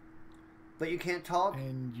 brother. But you can't talk?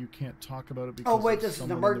 And you can't talk about it because oh, wait, this is an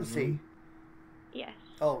emergency. Yes.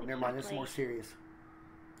 Oh, never mind. This is more serious.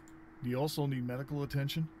 Do you also need medical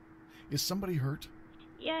attention? Is somebody hurt?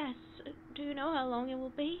 Yes. Do you know how long it will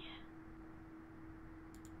be?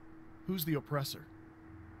 Who's the oppressor?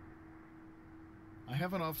 I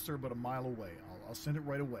have an officer about a mile away. I'll send it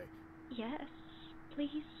right away. Yes,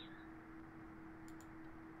 please.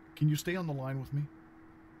 Can you stay on the line with me?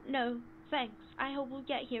 No, thanks. I hope we'll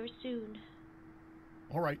get here soon.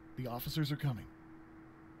 All right, the officers are coming.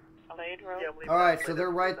 All right, so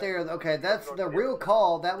they're right there. Okay, that's the real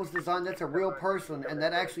call. That was designed. That's a real person, and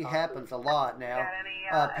that actually happens a lot now.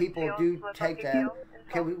 People do take that.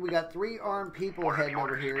 Okay, we got 3 armed people heading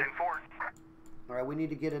over here. All right, we need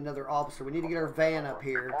to get another officer. We need to get our van up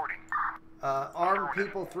here. Armed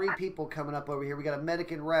people, 3 people coming up over here. We got a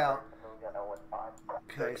medic en route.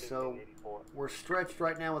 Okay, so we're stretched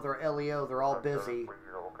right now with our LEO. They're all busy.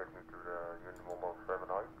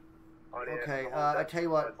 Okay, I tell you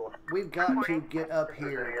what, we've got to get up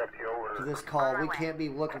here to this call. We can't be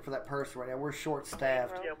looking for that person right now. We're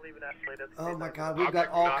short-staffed. Oh my God, we've got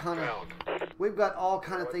all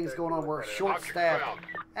kind of things going on. We're short-staffed.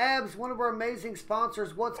 Abs, one of our amazing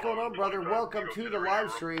sponsors. What's going on, brother? Welcome to the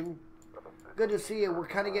live stream. Good to see you. We're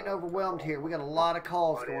kind of getting overwhelmed here. We got a lot of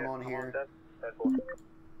calls going on here.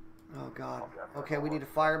 Oh God. Okay, we need a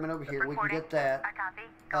fireman over here. We can get that.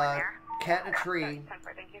 Cat in a tree.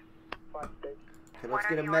 Okay, let's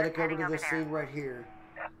get a medic over to this scene right here.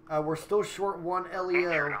 We're still short 1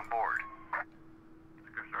 LEO.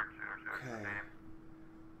 Okay.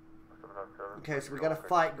 Okay, so we got a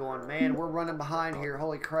fight going. Man, we're running behind here.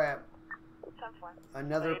 Holy crap.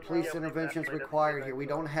 Another police intervention is required here. We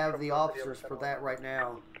don't have the officers for that right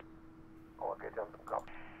now.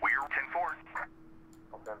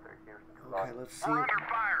 Okay, let's see.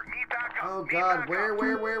 Oh God,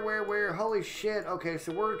 where? Holy shit. Okay,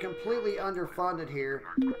 so we're completely underfunded here.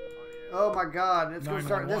 Oh my God, it's gonna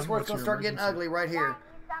start. This one's gonna start getting ugly right here.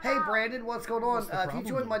 Hey Brandon, what's going on? If you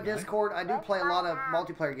join my Discord, I do play a lot of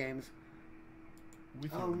multiplayer games.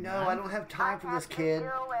 Oh no, I don't have time for this, kid.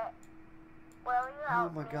 Oh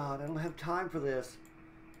my God, I don't have time for this.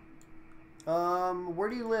 Where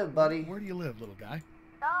do you live, buddy? Where do you live, little guy?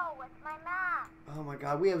 No, what's my math? Oh my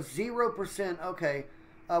God, we have 0%. Okay,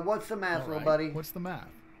 what's the math, little buddy? What's the math?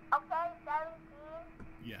 Okay, 17.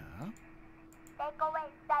 Yeah. Take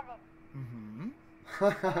away 7.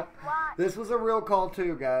 Mm-hmm. This was a real call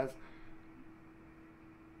too, guys.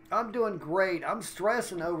 I'm doing great. I'm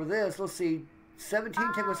stressing over this. Let's see.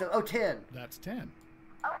 17, take away 7. Oh, 10. That's 10.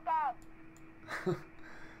 Okay.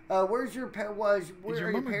 Where's your where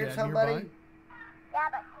are your parents, home, buddy? Yeah,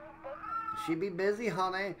 but she's busy. She be busy,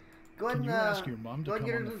 honey. Go ahead Can you ask your mom to go ahead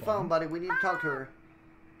and come get her on to the phone, buddy. We need to talk to her.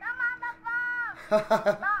 Come on the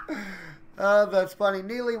phone. That's funny.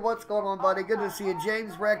 Neely, what's going on, buddy? Good to see you.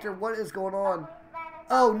 James Rector, what is going on?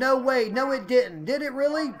 Oh, no way. No, it didn't. Did it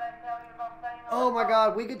really? Oh, my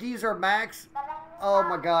God. We get to use our Max. Oh,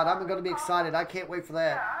 my God. I'm going to be excited. I can't wait for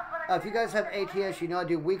that. If you guys have ATS, you know I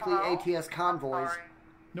do weekly ATS convoys.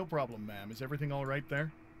 No problem, ma'am. Is everything all right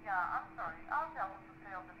there? Yeah, I'm sorry. I'll tell him to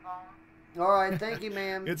stay on the phone. All right. Thank you,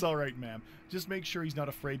 ma'am. It's all right, ma'am. Just make sure he's not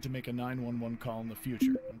afraid to make a 911 call in the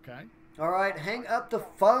future, okay? All right. Hang up the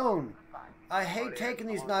phone. I hate taking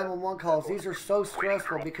these 911 calls. These are so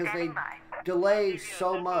stressful because they delay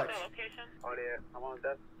so much.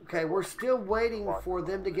 Okay, we're still waiting for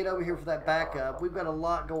them to get over here for that backup. We've got a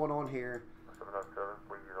lot going on here.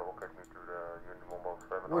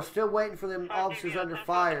 We're still waiting for them officers under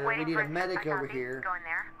fire. We need a medic over here.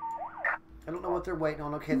 I don't know what they're waiting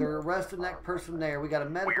on. Okay, they're arresting that person there. We got a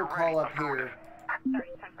medical call up here.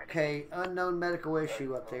 Okay, unknown medical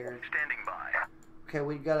issue up there. Okay,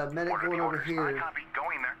 we got a medic going over here.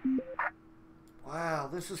 Wow,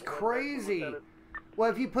 this is crazy. Well,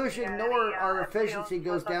 if you push ignore, our efficiency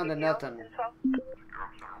goes down to nothing.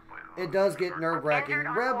 It does get nerve-wracking.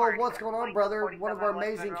 Rebel, what's going on, brother? One of our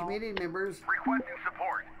amazing community members. Requesting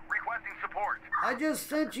support. Requesting support. I just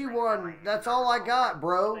sent you one. That's all I got,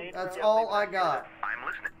 bro. That's all I got. I'm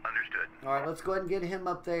listening. Understood. All right, let's go ahead and get him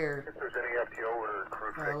up there. If there's any FTO or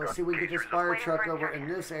crew Let's see if we can get this fire truck over in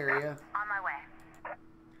this area. On my way.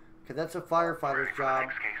 Okay, that's a firefighter's job.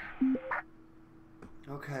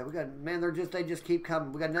 Okay, we got, man, they just keep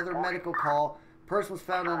coming. We got another medical call. Person was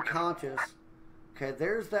found unconscious. Okay,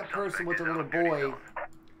 there's that person with the little boy.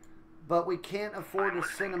 But we can't afford to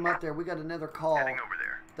send him up there. We got another call.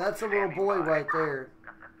 That's a little boy right there.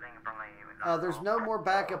 There's no more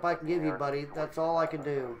backup I can give you, buddy. That's all I can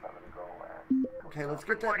do. Okay, let's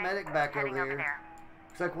get that medic back over there.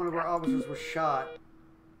 Looks like one of our officers was shot.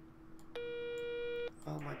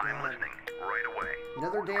 Oh my God.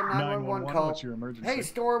 Another damn 911 call. What's your emergency? Hey,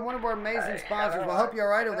 Storm, one of our amazing sponsors. I hope you're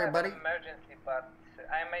alright over there, buddy. Emergency, but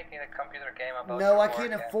I'm making a computer game about. No, I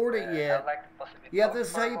can't afford it yet. Yeah, this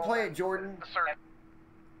is how you play it, Jordan.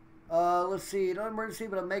 Let's see. No emergency,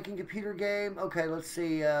 but I'm making computer game. Okay, let's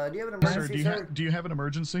see. Do you have an emergency, sir? Do you have an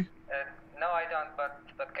emergency? No, I don't.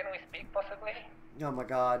 But can we speak possibly? Oh my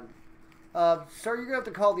God. Sir, you're gonna have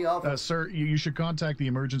to call the office. Sir, you should contact the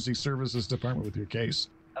emergency services department with your case.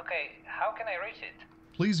 Okay, how can I reach it?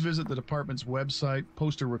 Please visit the department's website,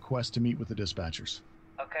 post a request to meet with the dispatchers.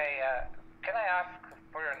 Okay, can I ask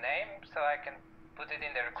for your name so I can put it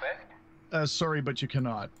in the request? Sorry, but you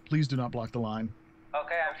cannot. Please do not block the line.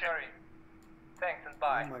 Okay, I'm sorry. Thanks and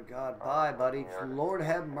bye. Oh my God, bye, buddy. Lord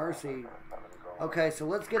have mercy. Okay, so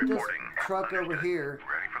let's get this truck over here.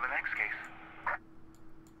 Ready for the next case.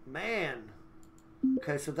 Man.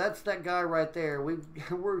 Okay, so that's that guy right there.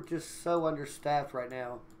 We're just so understaffed right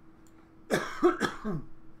now. 13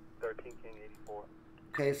 King 84.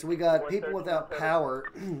 Okay, so we got people without power.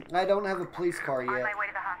 I don't have a police car On yet. my way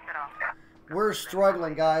to the hospital. We're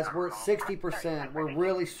struggling, guys. We're at 60%. We're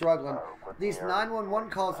really struggling. These 911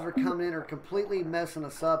 calls that are coming in are completely messing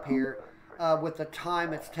us up here with the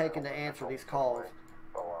time it's taken to answer these calls.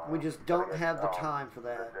 We just don't have the time for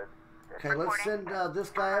that. Okay, let's send this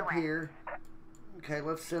guy up here. Okay,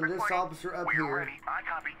 let's send this officer up here. I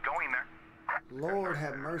copy. Going there. Lord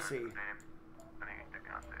have mercy.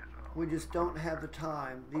 We just don't have the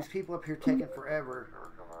time. These people up here taking forever.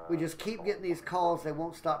 We just keep getting these calls. They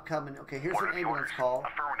won't stop coming. Okay, here's an ambulance call.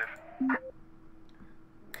 Affirmative.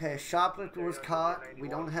 Okay, a shoplifter was caught. We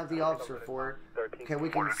don't have the officer for it. Okay, we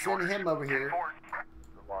can send him over here.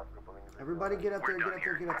 Everybody get up there, get up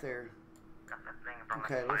there, get up there.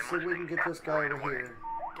 Okay, let's see if we can get this guy over here.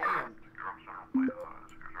 Damn.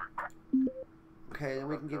 Okay, then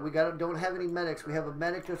we can get, don't have any medics. We have a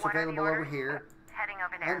medic that's available over here. Heading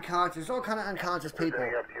over there. Unconscious, all kind of unconscious people.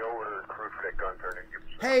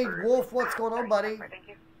 Hey, Wolf, what's going on, buddy?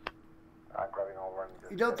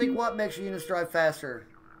 You don't think what makes your units drive faster?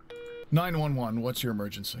 911, what's your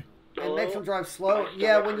emergency? It makes them drive slow.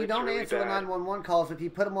 Yeah, when you don't answer the 911 calls, if you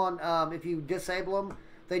put them on, if you disable them,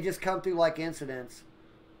 they just come through like incidents.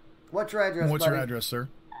 What's your address, What's buddy? your address, sir?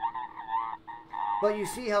 But you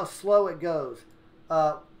see how slow it goes.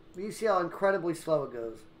 You see how incredibly slow it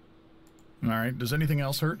goes. All right. Does anything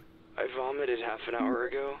else hurt? I vomited half an hour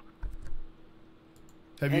ago.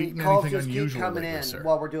 Have you And eaten calls anything just keep unusual coming lately, in sir?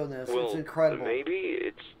 while we're doing this. Well, it's incredible. Maybe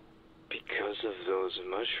it's because of those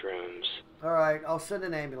mushrooms. All right, I'll send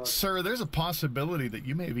an ambulance. Sir, there's a possibility that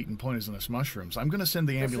you may have eaten poisonous mushrooms. I'm going to send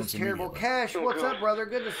the ambulance This is terrible. immediately. Cash, what's God. up, brother?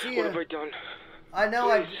 Good to see What you. have I done? I know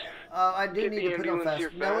Please, I do get need the to put on ambulance fast.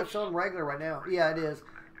 here No, fast. it's on regular right now. Yeah, it is.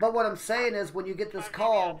 But what I'm saying is when you get this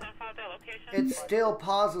call, it still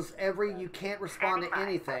pauses every, you can't respond to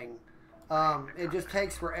anything. It just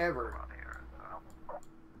takes forever.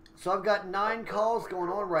 So I've got 9 calls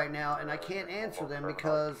going on right now, and I can't answer them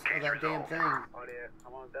because of that damn thing.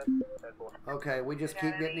 Okay, we just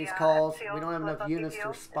keep getting these calls. We don't have enough units to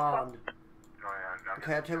respond.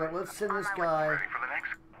 Okay, I tell you what, let's send this guy.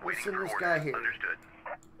 Let's send this guy here.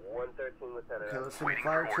 113 Lieutenant. Okay, let's send a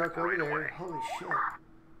fire truck over there. Holy shit.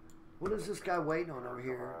 What is this guy waiting on over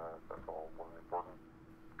here?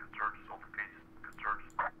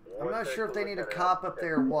 I'm not sure if they need a cop up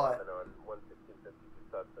there or what.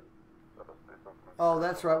 Oh,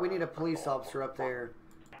 that's right. We need a police officer up there.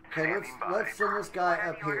 Okay, let's send this guy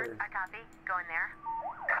up here. I copy. Going there.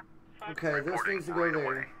 Okay, this needs to go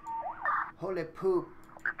there. Holy poop.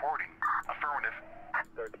 Reporting. Affirmative.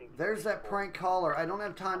 There's that prank caller. I don't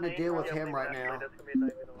have time to deal with him right now.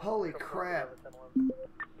 Holy crap.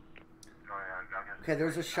 Okay,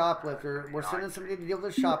 there's a shoplifter. We're sending somebody to deal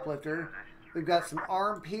with a shoplifter. We've got some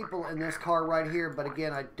armed people in this car right here, but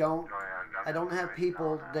again, I don't have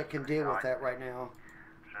people that can deal with that right now.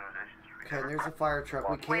 Okay, there's a fire truck.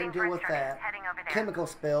 We can deal with that. Chemical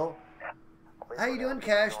spill. How you doing,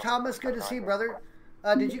 Cash? Thomas, good to see you, brother.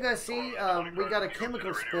 Did you guys see, we got a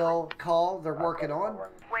chemical spill call they're working on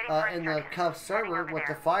in the Kuffs server with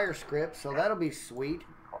the fire script, so that'll be sweet.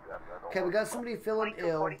 Okay, we got somebody feeling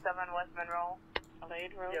ill. 47 West Monroe.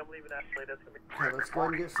 Yeah, I believe it actually. That's going to be Okay, let's go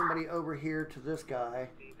ahead and get somebody over here to this guy.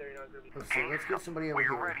 Let's see, let's get somebody over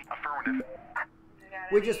here. Affirmative.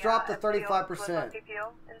 We just dropped the 35%.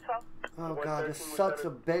 Oh god, this sucks a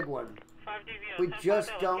big one. We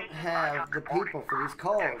just don't have the people for these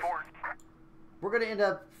calls. We're going to end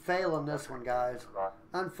up failing this one, guys.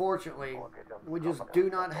 Unfortunately, we just do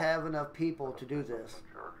not have enough people to do this.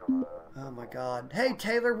 Oh my god. Hey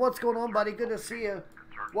Taylor, what's going on, buddy? Good to see you.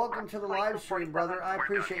 Welcome to the live stream, brother. I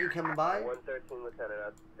appreciate you coming by. 113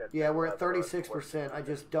 Lieutenant. Yeah, we're at 36%. I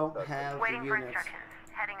just don't have the Waiting for units instructions.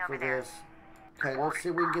 Heading for over there. this. Okay, let's see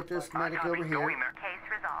if we can get this medic over here. Case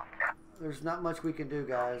resolved. There's not much we can do,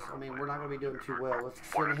 guys. I mean, we're not going to be doing too well. Let's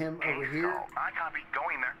send him over here. I copy.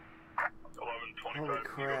 Going there. Holy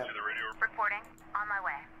crap. Reporting. On my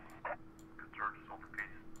way.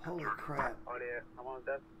 Holy crap. I'm on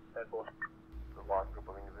that.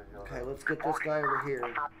 Okay, let's get this guy over here.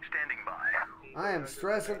 Standing by. I am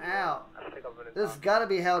stressing out. This has got to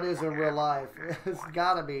be how it is in real life. It's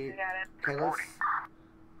got to be. Okay, let's...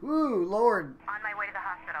 Woo, Lord. On my way to the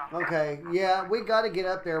hospital. Okay, yeah, we got to get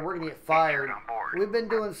up there. We're going to get fired. We've been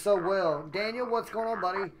doing so well. Daniel, what's going on,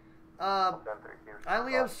 buddy? I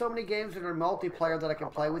only have so many games that are multiplayer that I can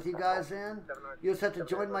play with you guys in. You just have to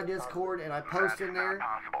join my Discord, and I post in there.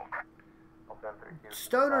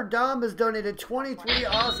 Stoner Dom has donated 23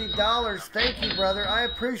 Aussie dollars. Thank you, brother. I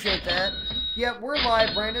appreciate that. Yep, we're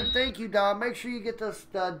live, Brandon. Thank you, Dom. Make sure you get this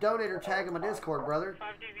donator tag in my Discord, brother.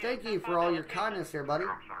 Thank you for all your kindness there, buddy.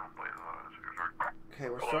 Okay,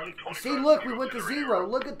 we're starting. See, look, we went to 0.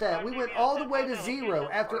 Look at that. We went all the way to 0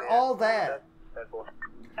 after all that.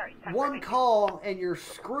 One call and you're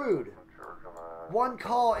screwed. One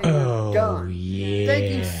call and you're done. Yeah.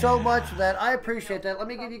 Thank you so much for that. I appreciate that. Let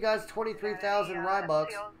me give you guys 23,000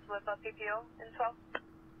 Rybucks.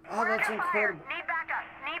 Oh, that's incredible. Need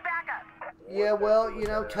backup. Yeah, well, you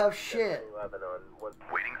know, tough shit.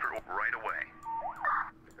 Waiting for right away.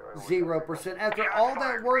 0%. After all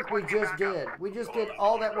that work we just did. We just did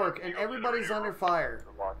all that work, and everybody's under fire.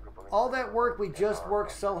 All that work we just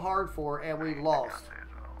worked so hard for, and we lost.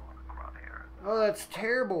 Oh, that's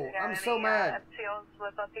terrible. I'm so mad.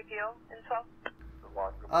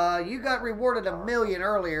 You got rewarded $1 million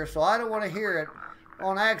earlier, so I don't want to hear it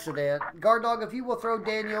on accident. Guard Dog, if you will throw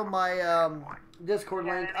Daniel my Discord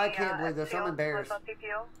link. I can't believe this. I'm embarrassed.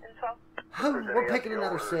 We're picking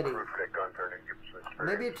another city.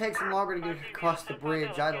 Maybe it takes them longer to get across the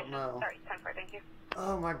bridge. I don't know.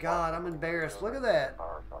 Oh my God, I'm embarrassed. Look at that.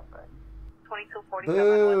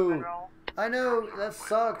 Boo. I know, that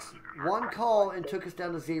sucks. One call and took us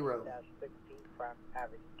down to 0.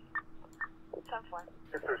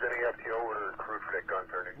 If there's any FTO or crew for that gun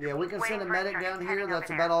turning. Yeah, we can send a medic down here. That's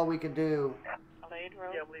about all we can do. Yeah,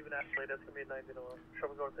 I'm leaving actually. That's going to be 9 to 11.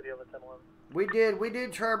 Trouble going to the other 10-11. We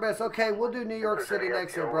did try our best. Okay, we'll do New York City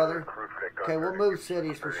next year, brother. Okay, we'll move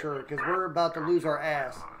cities for sure, because we're about to lose our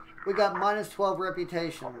ass. We got -12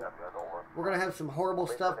 reputation. We're going to have some horrible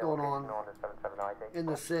stuff going on in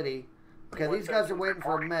the city. Okay, these guys are waiting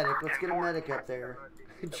for a medic. Let's get a medic up there.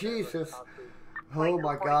 Jesus. Oh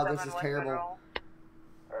my God, this is terrible.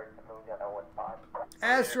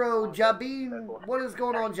 Astro, Jabin, what is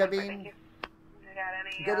going on, Jabin?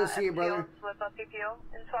 Good to see you, brother.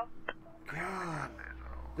 God,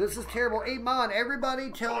 this is terrible. Iman,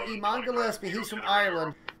 everybody tell Iman Gillespie he's from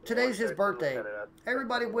Ireland. Today's his birthday.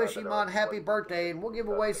 Everybody wish Iman happy birthday, and we'll give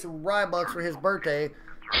away some Rybucks for his birthday.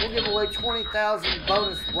 We'll give away 20,000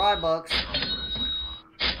 bonus Rybucks.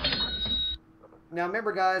 Now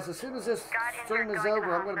remember, guys, as soon as this stream is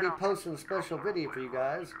over, I'm going to be posting a special video for you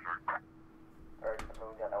guys.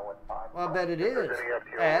 Well, I bet it is.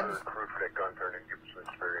 Abs.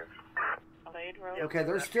 Okay,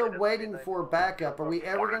 they're still waiting for backup. Are we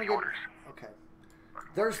ever going to get... Okay.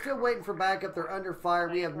 They're still waiting for backup. They're under fire.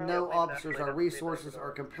 We have no officers. Our resources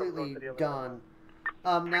are completely done.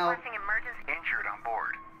 Now...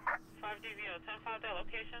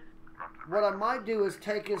 What I might do is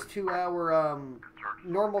take us to our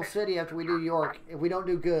normal city after we do York. If we don't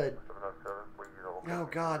do good. Oh,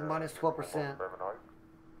 God, -12%.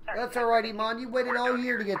 That's all right, Iman. You waited all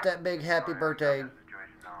year to get that big happy birthday.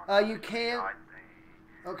 You can't...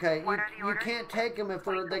 Okay, you can't take them if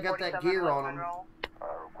they got that gear on them.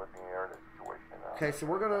 Okay, so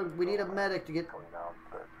we need a medic to get...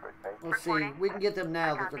 Let's see. We can get them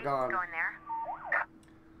now that they're gone.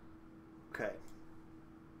 Okay.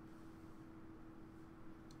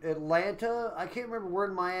 Atlanta? I can't remember. We're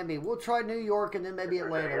in Miami. We'll try New York and then maybe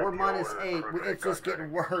Atlanta. We're -8. It's just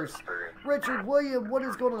getting worse. Richard William, what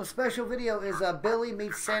is going on? The special video is Billy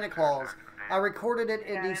Meets Santa Claus. I recorded it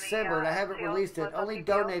in December and I haven't released it. Only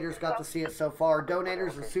donators got to see it so far.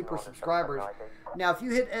 Donators and super subscribers. Now, if you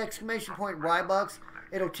hit !Rybucks,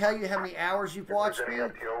 it'll tell you how many hours you've watched me.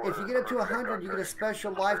 If you get up to 100, you get a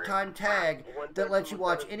special lifetime tag that lets you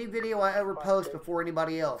watch any video I ever post before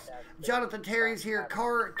anybody else. Jonathan Terry's here.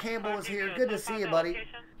 Carr Campbell is here. Good to see you, buddy.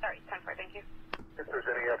 If there's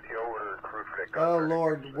any FTO or crew for that gun Oh,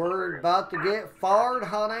 Lord. We're about to get fired,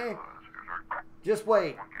 honey. Just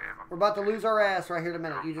wait. We're about to lose our ass right here in a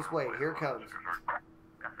minute. You just wait. Here it comes.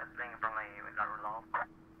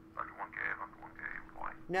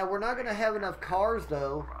 Now, we're not going to have enough cars,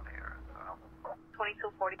 though.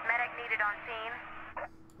 2240. Medic needed on scene.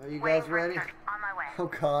 Are you guys ready? On my way. Oh,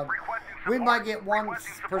 God. We might get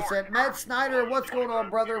 1%. Matt Snyder, what's going on,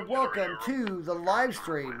 brother? Welcome to the live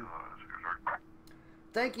stream.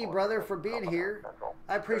 Thank you, brother, for being here.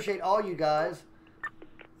 I appreciate all you guys.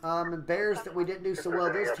 I'm embarrassed that we didn't do so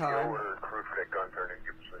well this time.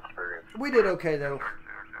 We did okay, though.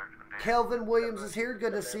 Kelvin Williams is here.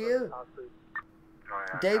 Good to see you.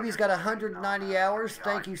 Davey's got 190 hours.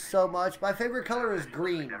 Thank you so much. My favorite color is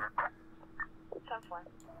green.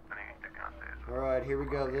 Alright, here we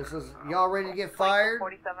go. This is, y'all ready to get fired?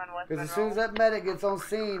 Because as soon as that medic gets on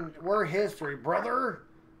scene, we're history, brother.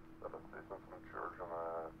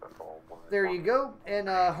 There you go. And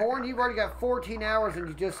Horn, you've already got 14 hours and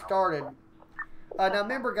you just started. Now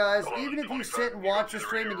remember guys, even if you sit and watch the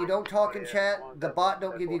stream and you don't talk in chat, the bot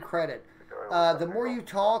don't give you credit. The more you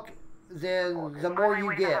talk, then the more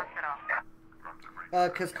you get.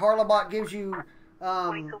 Because Carla Bot gives you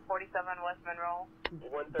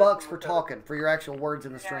bucks for talking, for your actual words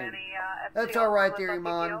in the stream. That's alright there,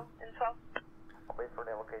 Iman.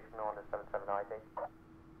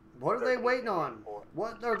 What are they waiting on?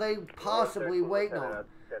 What are they possibly waiting on?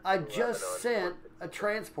 I just sent a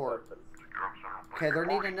transport. Okay, they're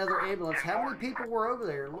needing another ambulance. How many people were over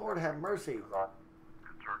there? Lord have mercy.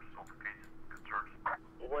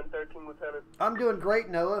 113, Lieutenant. I'm doing great,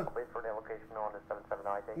 Noah.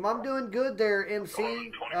 I'm doing good there,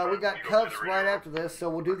 MC. We got Kuffs right after this, so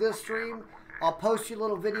we'll do this stream. I'll post you a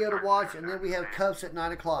little video to watch, and then we have Kuffs at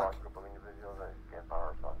 9 o'clock.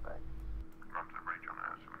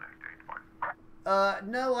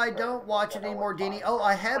 No, I don't watch it anymore, Deanie. Oh,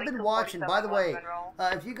 I have been watching. By the way,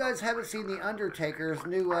 if you guys haven't seen The Undertaker's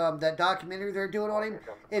new, that documentary they're doing on him,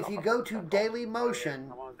 if you go to Daily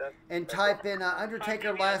Motion and type in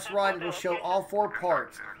Undertaker Last Ride, it'll show all 4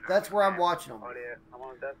 parts. That's where I'm watching them.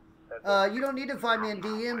 You don't need to find me in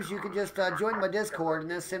DMs. You can just join my Discord and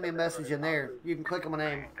then send me a message in there. You can click on my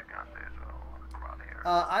name.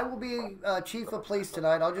 I will be Chief of Police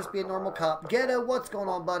tonight. I'll just be a normal cop. Ghetto, what's going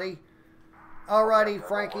on, buddy? Alrighty,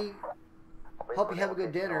 Frankie. Hope you have a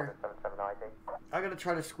good dinner. I gotta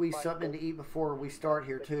try to squeeze something in to eat before we start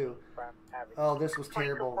here too. Oh, this was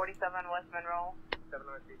terrible.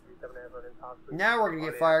 Now we're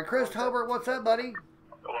gonna get fired. Chris Hobart, what's up, buddy?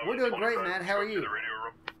 We're doing great, man. How are you?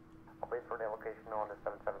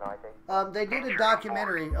 They did a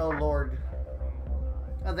documentary. Oh Lord.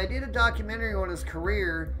 They did a documentary on his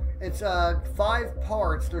career. It's 5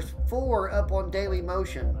 parts. There's 4 up on Daily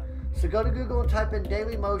Motion. So go to Google and type in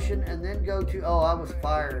Daily Motion and then go to, oh, I was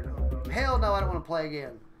fired. Hell no, I don't want to play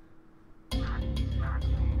again.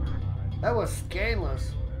 That was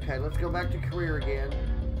scandalous. Okay, let's go back to career again.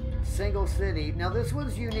 Single city. Now this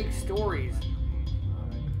one's unique stories.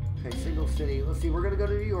 Okay, single city. Let's see, we're going to go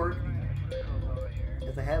to New York.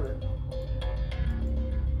 If they have it.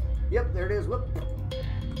 Yep, there it is. Whoop.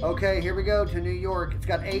 Okay, here we go to New York. It's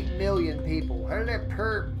got 8 million people. How did that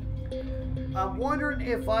perp? I'm wondering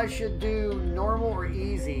if I should do normal or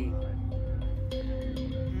easy.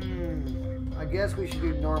 I guess we should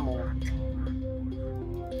do normal.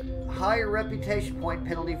 Higher reputation point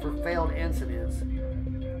penalty for failed incidents.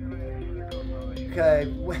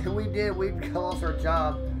 Okay, we lost our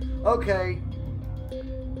job. Okay.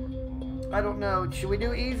 I don't know. Should we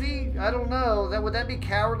do easy? I don't know. Would that be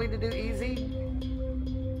cowardly to do easy?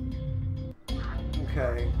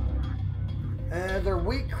 Okay. They're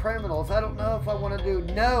weak criminals. I don't know if I want to do...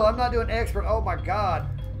 No, I'm not doing expert. Oh, my God.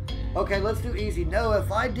 Okay, let's do easy. No, if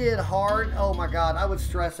I did hard, oh, my God, I would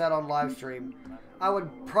stress out on live stream. I would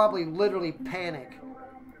probably literally panic.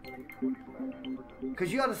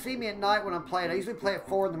 Because you ought to see me at night when I'm playing. I usually play at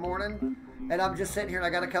 4 in the morning, and I'm just sitting here and I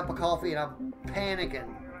got a cup of coffee, and I'm panicking.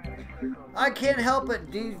 I can't help it,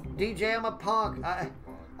 DJ. I'm a punk.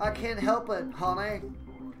 I can't help it, honey.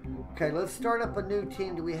 Okay, let's start up a new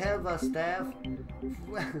team. Do we have staff?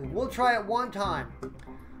 We'll try it one time.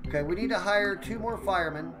 Okay, we need to hire 2 more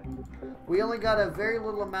firemen. We only got a very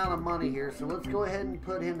little amount of money here, so let's go ahead and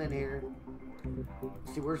put him in here.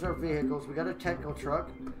 Let's see, where's our vehicles? We got a technical truck.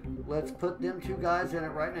 Let's put them 2 guys in it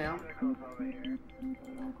right now.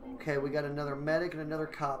 Okay, we got another medic and another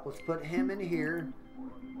cop. Let's put him in here.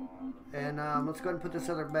 And let's go ahead and put this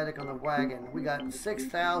other medic on the wagon. We got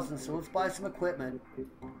 6,000, so let's buy some equipment.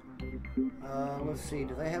 Let's see,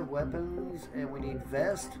 do they have weapons? And we need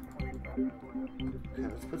vest. Okay,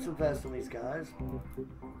 let's put some vests on these guys.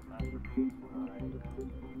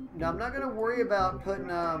 Now, I'm not going to worry about putting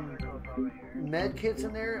med kits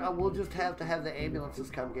in there. I will just have to have the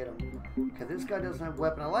ambulances come get them. Okay, this guy doesn't have a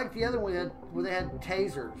weapon. I like the other one where they had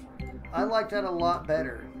tasers. I like that a lot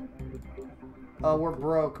better. Oh, we're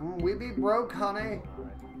broke. We be broke, honey.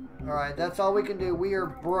 Alright, that's all we can do. We are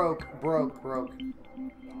broke.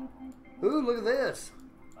 Ooh, look at this.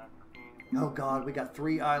 Oh, God, we got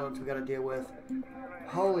 3 islands we got to deal with.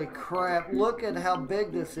 Holy crap. Look at how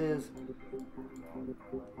big this is.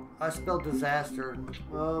 I spelled disaster.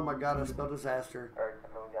 Oh, my God, I spelled disaster.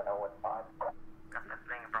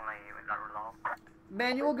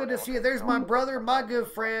 Manuel, good to see you. There's my brother, my good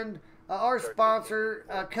friend, our sponsor,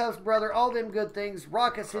 Kuffs brother, all them good things.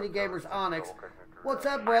 Rocket City Gamers Onyx. What's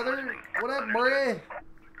up, brother? What up, Murray?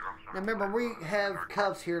 Now remember, we have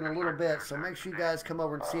Kuffs here in a little bit, so make sure you guys come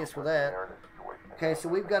over and see us for that. Okay, so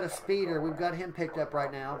we've got a speeder. We've got him picked up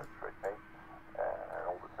right now.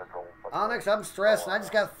 Onyx, I'm stressed. I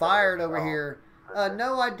just got fired over here.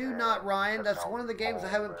 No, I do not, Ryan. That's one of the games I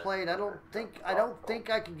haven't played. I don't think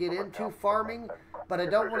I could get into farming, but I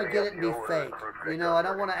don't want to get it and be fake. You know, I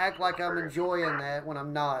don't want to act like I'm enjoying that when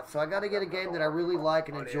I'm not. So I got to get a game that I really like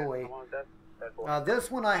and enjoy.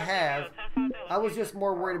 This one I have. I was just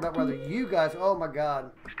more worried about whether you guys. Oh my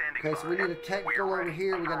God. Okay, so we need a technical over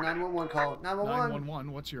here. We got a 911 call. 911.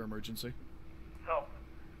 911. What's your emergency? Help!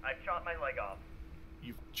 I chopped my leg off.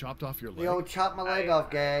 You've chopped off your leg? The old chop my leg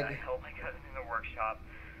off gag. I helped my cousin in the workshop,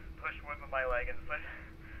 pushed wood with my leg and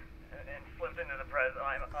slipped into the press.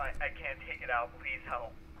 I can't take it out. Please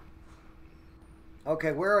help.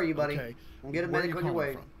 Okay, where are you, buddy? Okay. Get a medic on your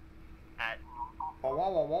way.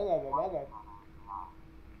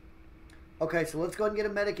 Okay, so let's go ahead and get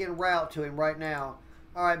a medic en route to him right now.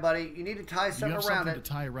 All right, buddy, you need to tie something around it. You have something to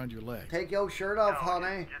tie around your leg. Take your shirt off,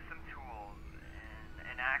 honey. Just some tools,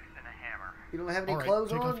 an axe and a hammer. You don't have any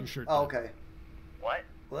clothes on? Take off your shirt. Oh, okay. What?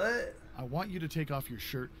 What? I want you to take off your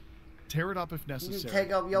shirt, tear it up if necessary. You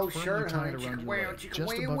take off your shirt, honey.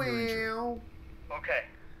 Okay.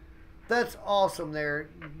 That's awesome there.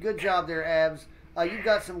 Good job there, Abs. You've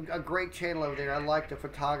got a great channel over there. I like the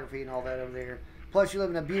photography and all that over there. Plus, you live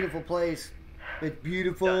in a beautiful place. It's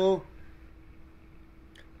beautiful.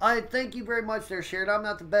 I thank you very much there, Sharon. I'm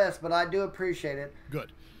not the best, but I do appreciate it.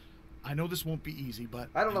 Good. I know this won't be easy, but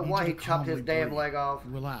I don't know why he chopped his damn leg off.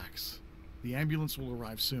 Relax. The ambulance will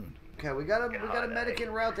arrive soon. Okay, we got a medic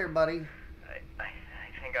en route there, buddy. I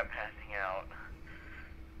think I'm passing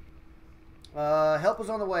out. Help is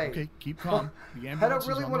on the way. Okay, keep calm. The ambulance I don't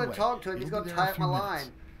really want to talk to him. He's going to tie up my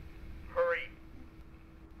line. Hurry.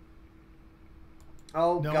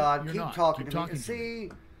 Oh, no, God. Keep talking to to me. See?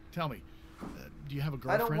 Tell me, do you have a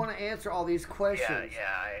girlfriend? I don't want to answer all these questions. Yeah,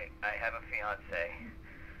 I have a fiance.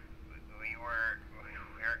 We were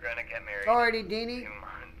going to get married. Alrighty, Deanie.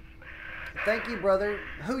 Thank you, brother.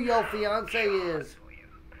 Who your fiance is?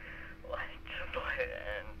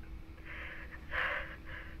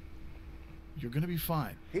 You're going to be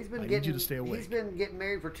fine. He's been need you to stay awake. He's been getting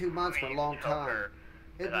married for 2 months for a long time.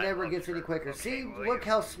 It never gets any quicker. See, look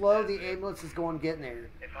how slow the ambulance is going getting there.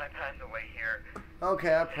 If I pass away here,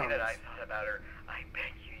 okay, I promise. That I thought about her. I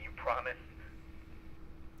beg you, you promise.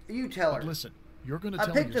 You tell her. But listen, you're going to tell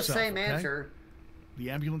her yourself. I picked the same answer.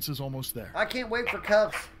 The ambulance is almost there. I can't wait for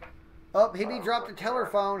Kuffs. Oh, he dropped the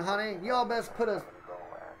telephone, honey. Y'all best put a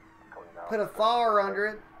fire under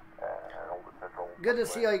it. Good to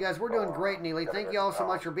see all you guys. We're doing great, Neely. Thank you all so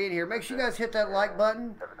much for being here. Make sure you guys hit that like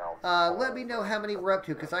button. Let me know how many we're up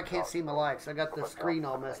to, because I can't see my likes. I got the screen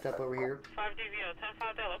all messed up over here. 5DVO,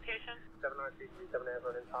 10-5, that location.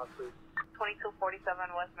 79337 in talk, please.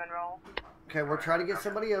 2247 West Monroe. Okay, we're trying to get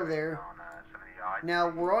somebody over there. Now,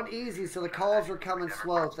 we're on easy, so the calls are coming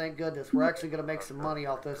slow, thank goodness. We're actually going to make some money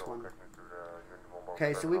off this one.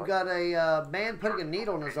 Okay, so we've got a man putting a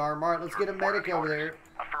needle in his arm. All right, let's get a medic over there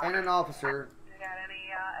and an officer.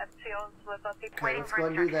 Okay, let's go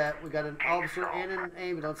ahead and do that. We got an officer and an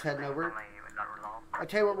ambulance heading over. I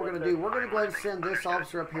tell you what we're going to do. We're going to go ahead and send this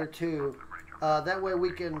officer up here too. That way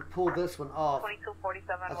we can pull this one off.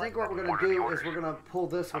 I think what we're going to do is we're going to pull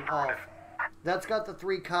this one off. That's got the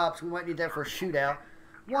 3 cops. We might need that for a shootout.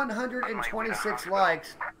 126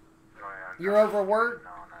 likes. You're overworked?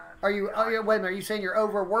 Are you? Oh, wait a minute. Are you saying you're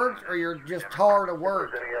overworked or you're just tired of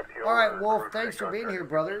work? All right, Wolf. Thanks for being here,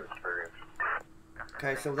 brother.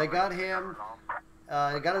 Okay, so they got him.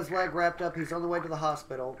 They got his leg wrapped up. He's on the way to the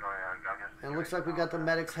hospital. And it looks like we got the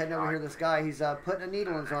medics heading over here. This guy, he's putting a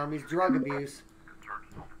needle in his arm. He's drug abuse.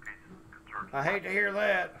 I hate to hear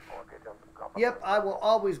that. Yep, I will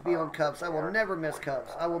always be on Kuffs. I will never miss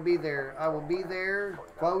Kuffs. I will be there. I will be there.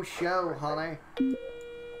 Faux show, honey.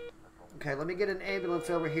 Okay, let me get an ambulance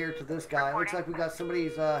over here to this guy. It looks like we got somebody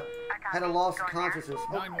who's had a loss of consciousness.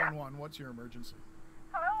 911, what's your emergency?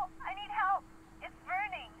 Hello? I need help. It's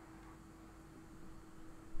burning.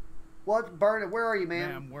 What's burning? Where are you,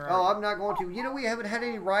 ma'am? Where are you? I'm not going to. You know, we haven't had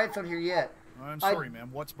any riots on here yet. I'm sorry, ma'am.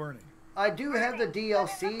 What's burning? I do have the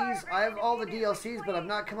DLCs. I have all the DLCs, but I've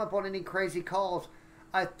not come up on any crazy calls.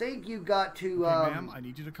 I think you got to okay, ma'am, I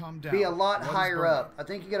need you to calm down. Be a lot higher up. I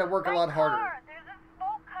think you got to work a lot harder. There's a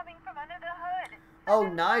smoke coming from under the hood.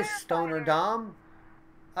 Oh, nice, Stoner Dom.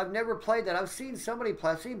 I've never played that. I've seen somebody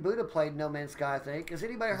play. I've seen Buddha played No Man's Sky, I think. Is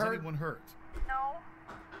anybody hurt? Is anyone hurt? No.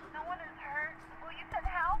 No one is hurt. Will you send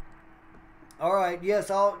help? All right.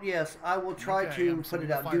 Yes, I will try to put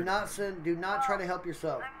it out. Do not try to help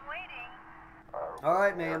yourself. I'm waiting. All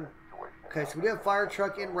right, ma'am. Okay, so we do have fire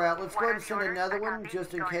truck en route. Let's go ahead and send another one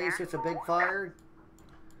just in case it's a big fire.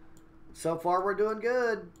 So far, we're doing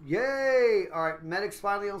good. Yay! All right, medic's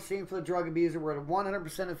finally on scene for the drug abuser. We're at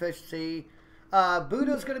 100% efficiency.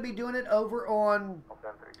 Buddha's going to be doing it over on...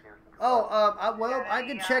 Oh, well, I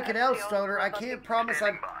can check it out, Stoner. I can't promise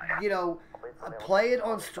I, play it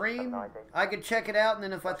on stream. I can check it out, and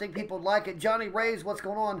then if I think people like it. Johnny Ray's, what's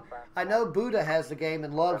going on? I know Buddha has the game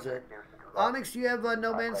and loves it. Onyx, do you have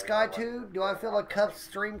No Man's Sky 2? Do I feel a Kuffs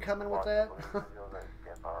stream coming with that? 11:25, can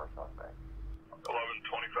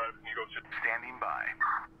you go sit? Standing by.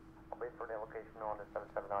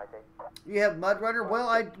 You have Mud Runner? Well,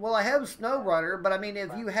 I have Snow Runner, but I mean, if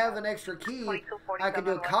you have an extra key, I could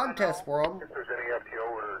do a contest for them. If there's any FTO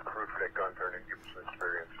or crew fit gun turning, give us some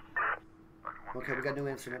experience. Okay, we got a new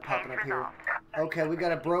incident popping up here. Okay, we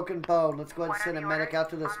got a broken bone. Let's go ahead and send a medic out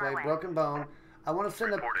to this way. Broken bone. I want to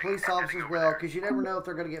send a police officer as well, because you never know if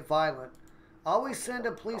they're going to get violent. Always send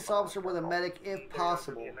a police officer with a medic if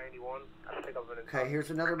possible. Okay, here's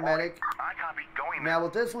another medic. Now,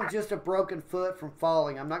 with this one's just a broken foot from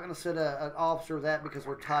falling. I'm not going to send an officer with that because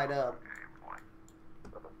we're tied up.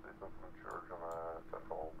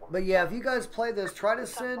 But yeah, if you guys play this, try to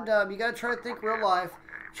send, you got to try to think real life.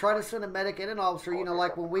 Try to send a medic and an officer,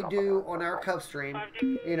 like when we do on our Kuffs stream.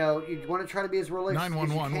 You want to try to be as realistic as you can.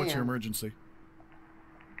 911, what's your emergency?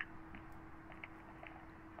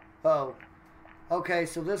 Oh. Okay,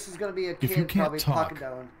 so this is going to be a kid probably pocket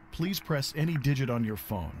dialing. Please press any digit on your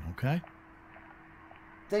phone, okay?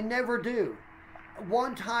 They never do.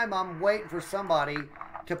 One time I'm waiting for somebody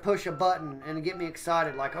to push a button and get me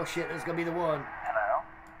excited, like, oh shit, this is going to be the one.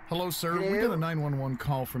 Hello, sir. We got a 911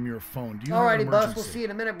 call from your phone. Do you Alrighty, have an emergency? Bus. We'll see you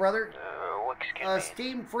in a minute, brother.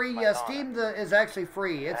 Steam free. Yeah, Steam is actually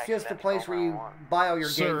free. It's just a place where you buy all your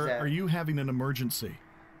games at. Sir, are you having an emergency?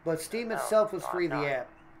 But Steam itself is free, the app.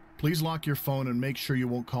 Please lock your phone and make sure you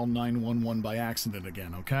won't call 911 by accident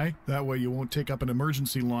again, okay? That way you won't take up an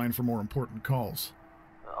emergency line for more important calls.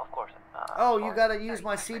 Of course. Oh, you gotta use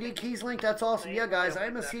my CD Keys link? That's awesome. Yeah, guys, I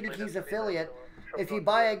am a CD Keys affiliate. If you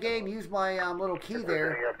buy a game, use my little key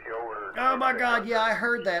there. Oh my god, yeah, I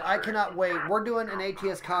heard that. I cannot wait. We're doing an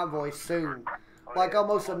ATX convoy soon. Like,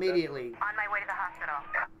 almost immediately. On my way to the hospital.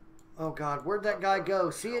 Oh god, where'd that guy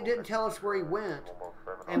go? See, it didn't tell us where he went.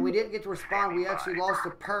 And we didn't get to respond. We actually lost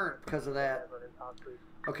a perk because of that.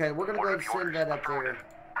 Okay, we're going to go ahead and send that up there.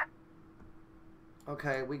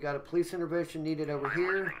 Okay, we got a police intervention needed over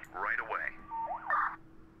here. Right away.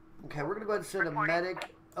 Okay, we're going to go ahead and send a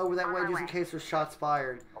medic over that way just in case there's shots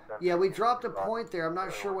fired. Yeah, we dropped a point there. I'm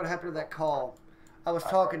not sure what happened to that call. I was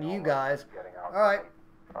talking to you guys. Alright.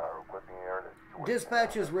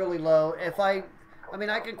 Dispatch is really low. I mean,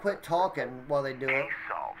 I can quit talking while they do it.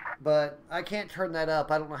 But I can't turn that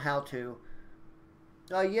up. I don't know how to.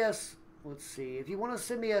 Yes. Let's see. If you want to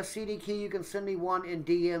send me a CD key, you can send me one in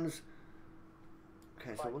DMs.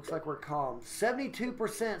 Okay, so it looks like we're calm.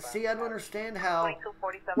 72%. See, I don't understand how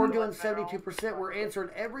we're doing 72%. We're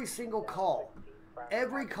answering every single call.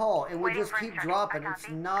 Every call. And we just keep dropping. It's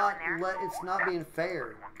not being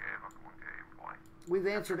fair. We've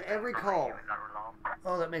answered every call.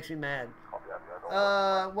 Oh, that makes me mad.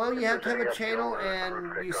 Well, you have to have a channel,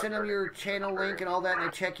 and you send them your channel link and all that, and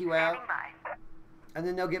they check you out, and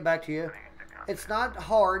then they'll get back to you. It's not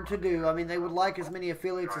hard to do. I mean, they would like as many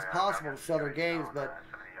affiliates as possible to sell their games, but,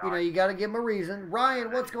 you got to give them a reason.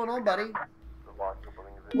 Ryan, what's going on, buddy?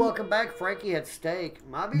 Welcome back. Frankie had steak.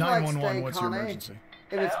 Might be like steak, what's your emergency?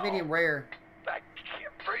 If it's medium rare.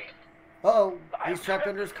 Uh-oh, he's trapped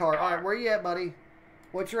under his car. All right, where you at, buddy?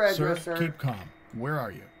 What's your address, sir? Keep calm. Where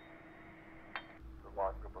are you?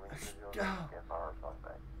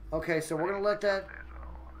 Okay, so we're going to let that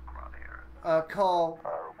call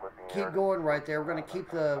keep going right there. We're going to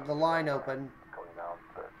keep the line open.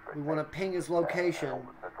 We want to ping his location.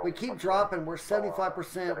 We keep dropping. We're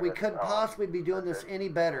 75%. We couldn't possibly be doing this any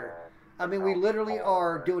better. I mean, we literally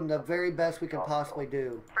are doing the very best we can possibly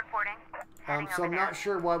do. So I'm not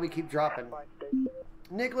sure why we keep dropping.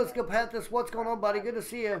 Nicholas Gapathis, what's going on, buddy? Good to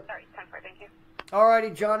see you.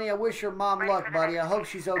 Alrighty, Johnny, I wish your mom luck, buddy. I hope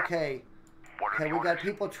she's okay. Okay, we got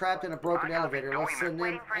people trapped in a broken elevator. Let's send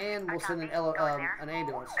them, and we'll send an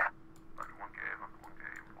ambulance.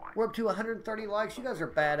 We're up to 130 likes. You guys are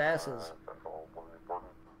badasses.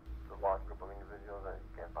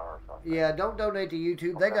 Yeah, don't donate to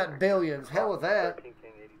YouTube. They got billions. Hell with that.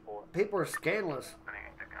 People are scandalous.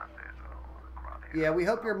 Yeah, we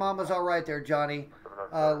hope your mama's alright there, Johnny.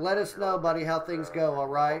 Let us know, buddy, how things go,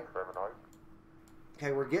 alright?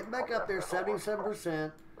 Okay, we're getting back up there,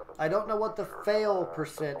 77%. I don't know what the fail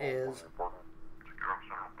percent is.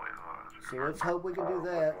 So let's hope we can do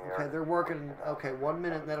that. Okay, they're working. Okay, 1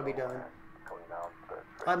 minute and that'll be done.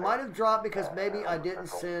 I might have dropped because maybe I didn't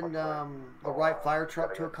send the right fire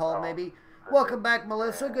truck to a call, maybe. Welcome back,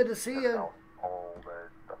 Melissa. Good to see you.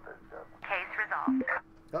 Case resolved.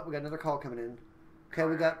 Oh, we got another call coming in. Okay,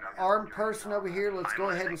 we got armed person over here. Let's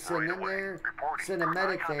go ahead and send them there. Send a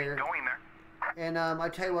medic there. And I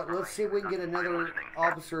tell you what, let's see if we can get another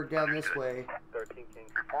officer down this way.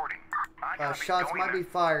 Shots might be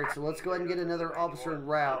fired, so let's go ahead and get another officer en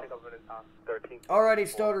route. Alrighty,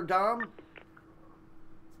 Stoner Dom.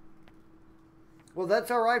 Well,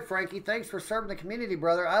 that's all right, Frankie. Thanks for serving the community,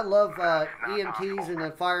 brother. I love EMTs and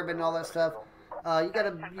the firemen and all that stuff. You get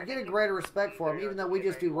a greater respect for them, even though we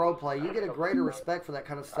just do role play. You get a greater respect for that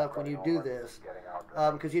kind of stuff when you do this,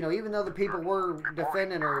 because you know, even though the people we're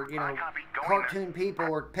defending are cartoon people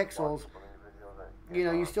or pixels,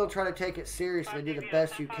 you still try to take it seriously and do the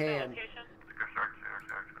best you can.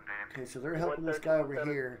 Okay, so they're helping this guy over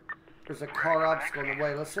here. There's a car obstacle in the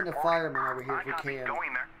way. Let's send a fireman over here if we can.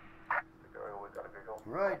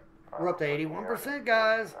 Right, we're up to 81%,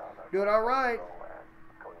 guys. Doing all right.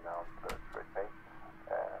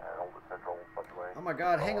 Oh my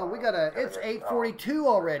God, hang on, it's 8:42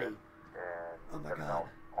 already. Oh my God.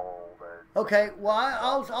 Okay,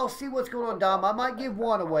 well, I'll see what's going on, Dom. I might give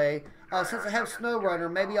one away. Since I have Snow Runner,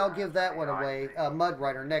 maybe I'll give that one away, Mud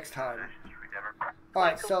Runner, next time.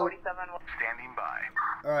 Alright, so...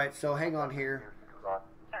 Alright, so hang on here.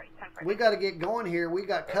 We got to get going here. We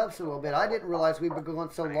got Kuffs a little bit. I didn't realize we've been going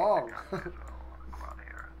so long.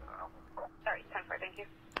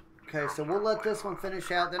 Okay, so we'll let this one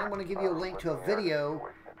finish out. Then I'm going to give you a link to a video.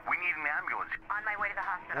 We need an ambulance. On my way to the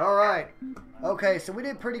hospital. All right. Okay, so we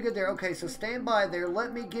did pretty good there. Okay, so stand by there.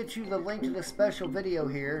 Let me get you the link to the special video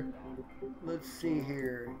here. Let's see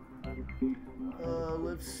here.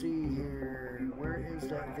 Let's see here. Where is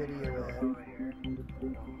that video at?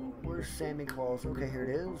 Where's Santa Claus? Okay, here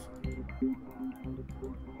it is.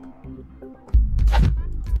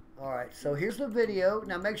 Alright, so here's the video.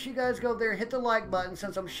 Now make sure you guys go there and hit the like button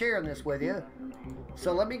since I'm sharing this with you.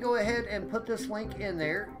 So let me go ahead and put this link in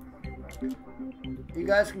there. You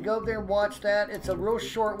guys can go there and watch that. It's a real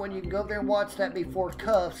short one. You can go there and watch that before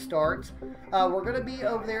Kuffs starts. We're going to be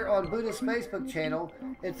over there on Buddha's Facebook channel.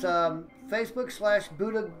 It's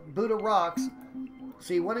Facebook/Buddha Rocks.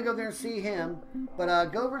 So you want to go there and see him.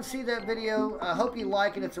 But go over and see that video. I hope you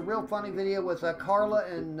like it. It's a real funny video with Carla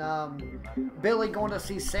and Billy going to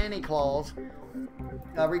see Santa Claus.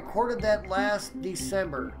 I recorded that last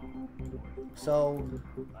December. So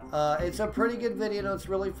it's a pretty good video. It's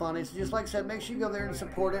really funny. So just like I said, make sure you go there and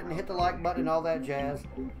support it and hit the like button and all that jazz.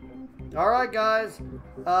 Alright, guys.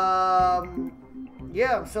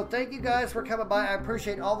 Yeah, so thank you guys for coming by. I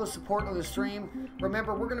appreciate all the support on the stream.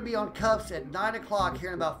 Remember, we're going to be on Kuffs at 9 o'clock here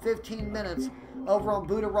in about 15 minutes over on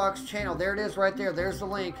Buddha Rock's channel. There it is right there. There's the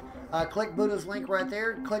link. Click Buddha's link right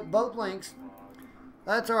there. Click both links.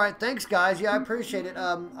 That's all right. Thanks, guys. Yeah, I appreciate it.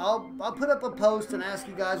 I'll put up a post and ask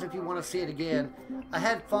you guys if you want to see it again. I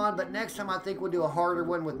had fun, but next time I think we'll do a harder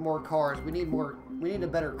one with more cars. We need a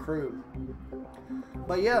better crew.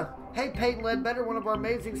 But yeah, hey, Peyton Ledbetter, one of our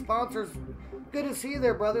amazing sponsors. Good to see you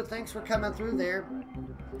there, brother. Thanks for coming through there.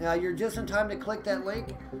 You're just in time to click that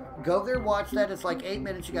link. Go there, watch that. It's like 8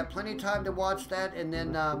 minutes. You got plenty of time to watch that, and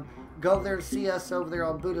then go there and see us over there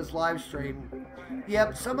on Buddha's live stream.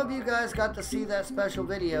 Yep, some of you guys got to see that special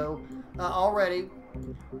video already,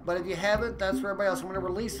 but if you haven't, that's for everybody else. I'm going to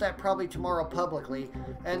release that probably tomorrow publicly.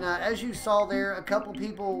 And as you saw there, a couple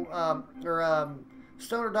people,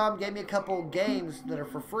 Stoner Dom gave me a couple games that are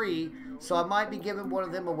for free, so I might be giving one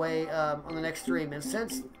of them away on the next stream. And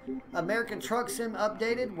since American Truck Sim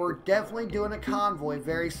updated, we're definitely doing a convoy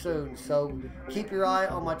very soon, so keep your eye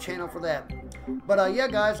on my channel for that. But yeah,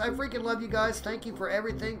 guys, I freaking love you guys. Thank you for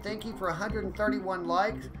everything. Thank you for 131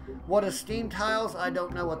 likes. What is Steam Tiles? I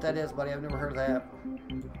don't know what that is, buddy. I've never heard of that.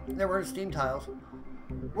 Never heard of Steam Tiles.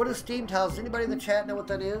 What is Steam Tiles? Does anybody in the chat know what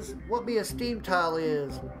that is? What be a Steam Tile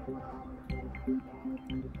is?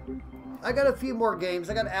 I got a few more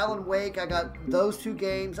games. I got Alan Wake. I got those 2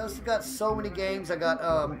 games. I've still got so many games. I got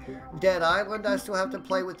Dead Island I still have to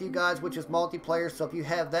play with you guys, which is multiplayer. So if you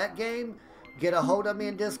have that game, get a hold of me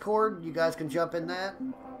in Discord. You guys can jump in that.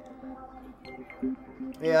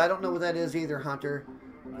 Yeah, I don't know what that is either, Hunter.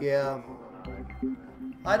 Yeah.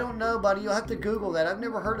 I don't know, buddy. You'll have to Google that. I've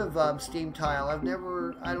never heard of Steam Tile. I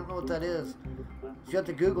don't know what that is. So you have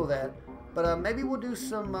to Google that. But maybe we'll do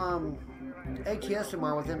some ATS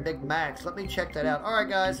tomorrow with them Big Macs. Let me check that out. Alright,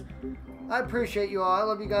 guys. I appreciate you all. I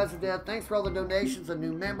love you guys to death. Thanks for all the donations, the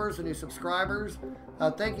new members, the new subscribers.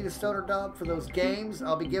 Thank you to Stoner Dog for those games.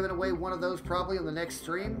 I'll be giving away one of those probably on the next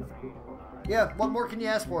stream. Yeah, what more can you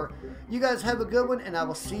ask for? You guys have a good one, and I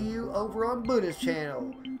will see you over on Buddha's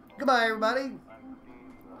channel. Goodbye, everybody.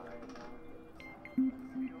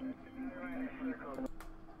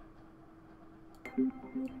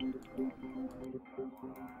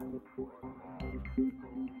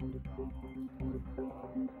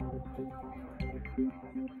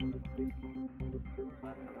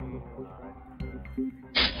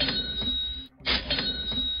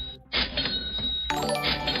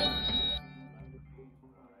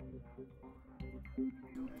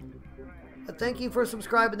 Thank you for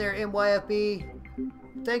subscribing there, MYFB.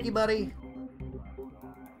 Thank you, buddy.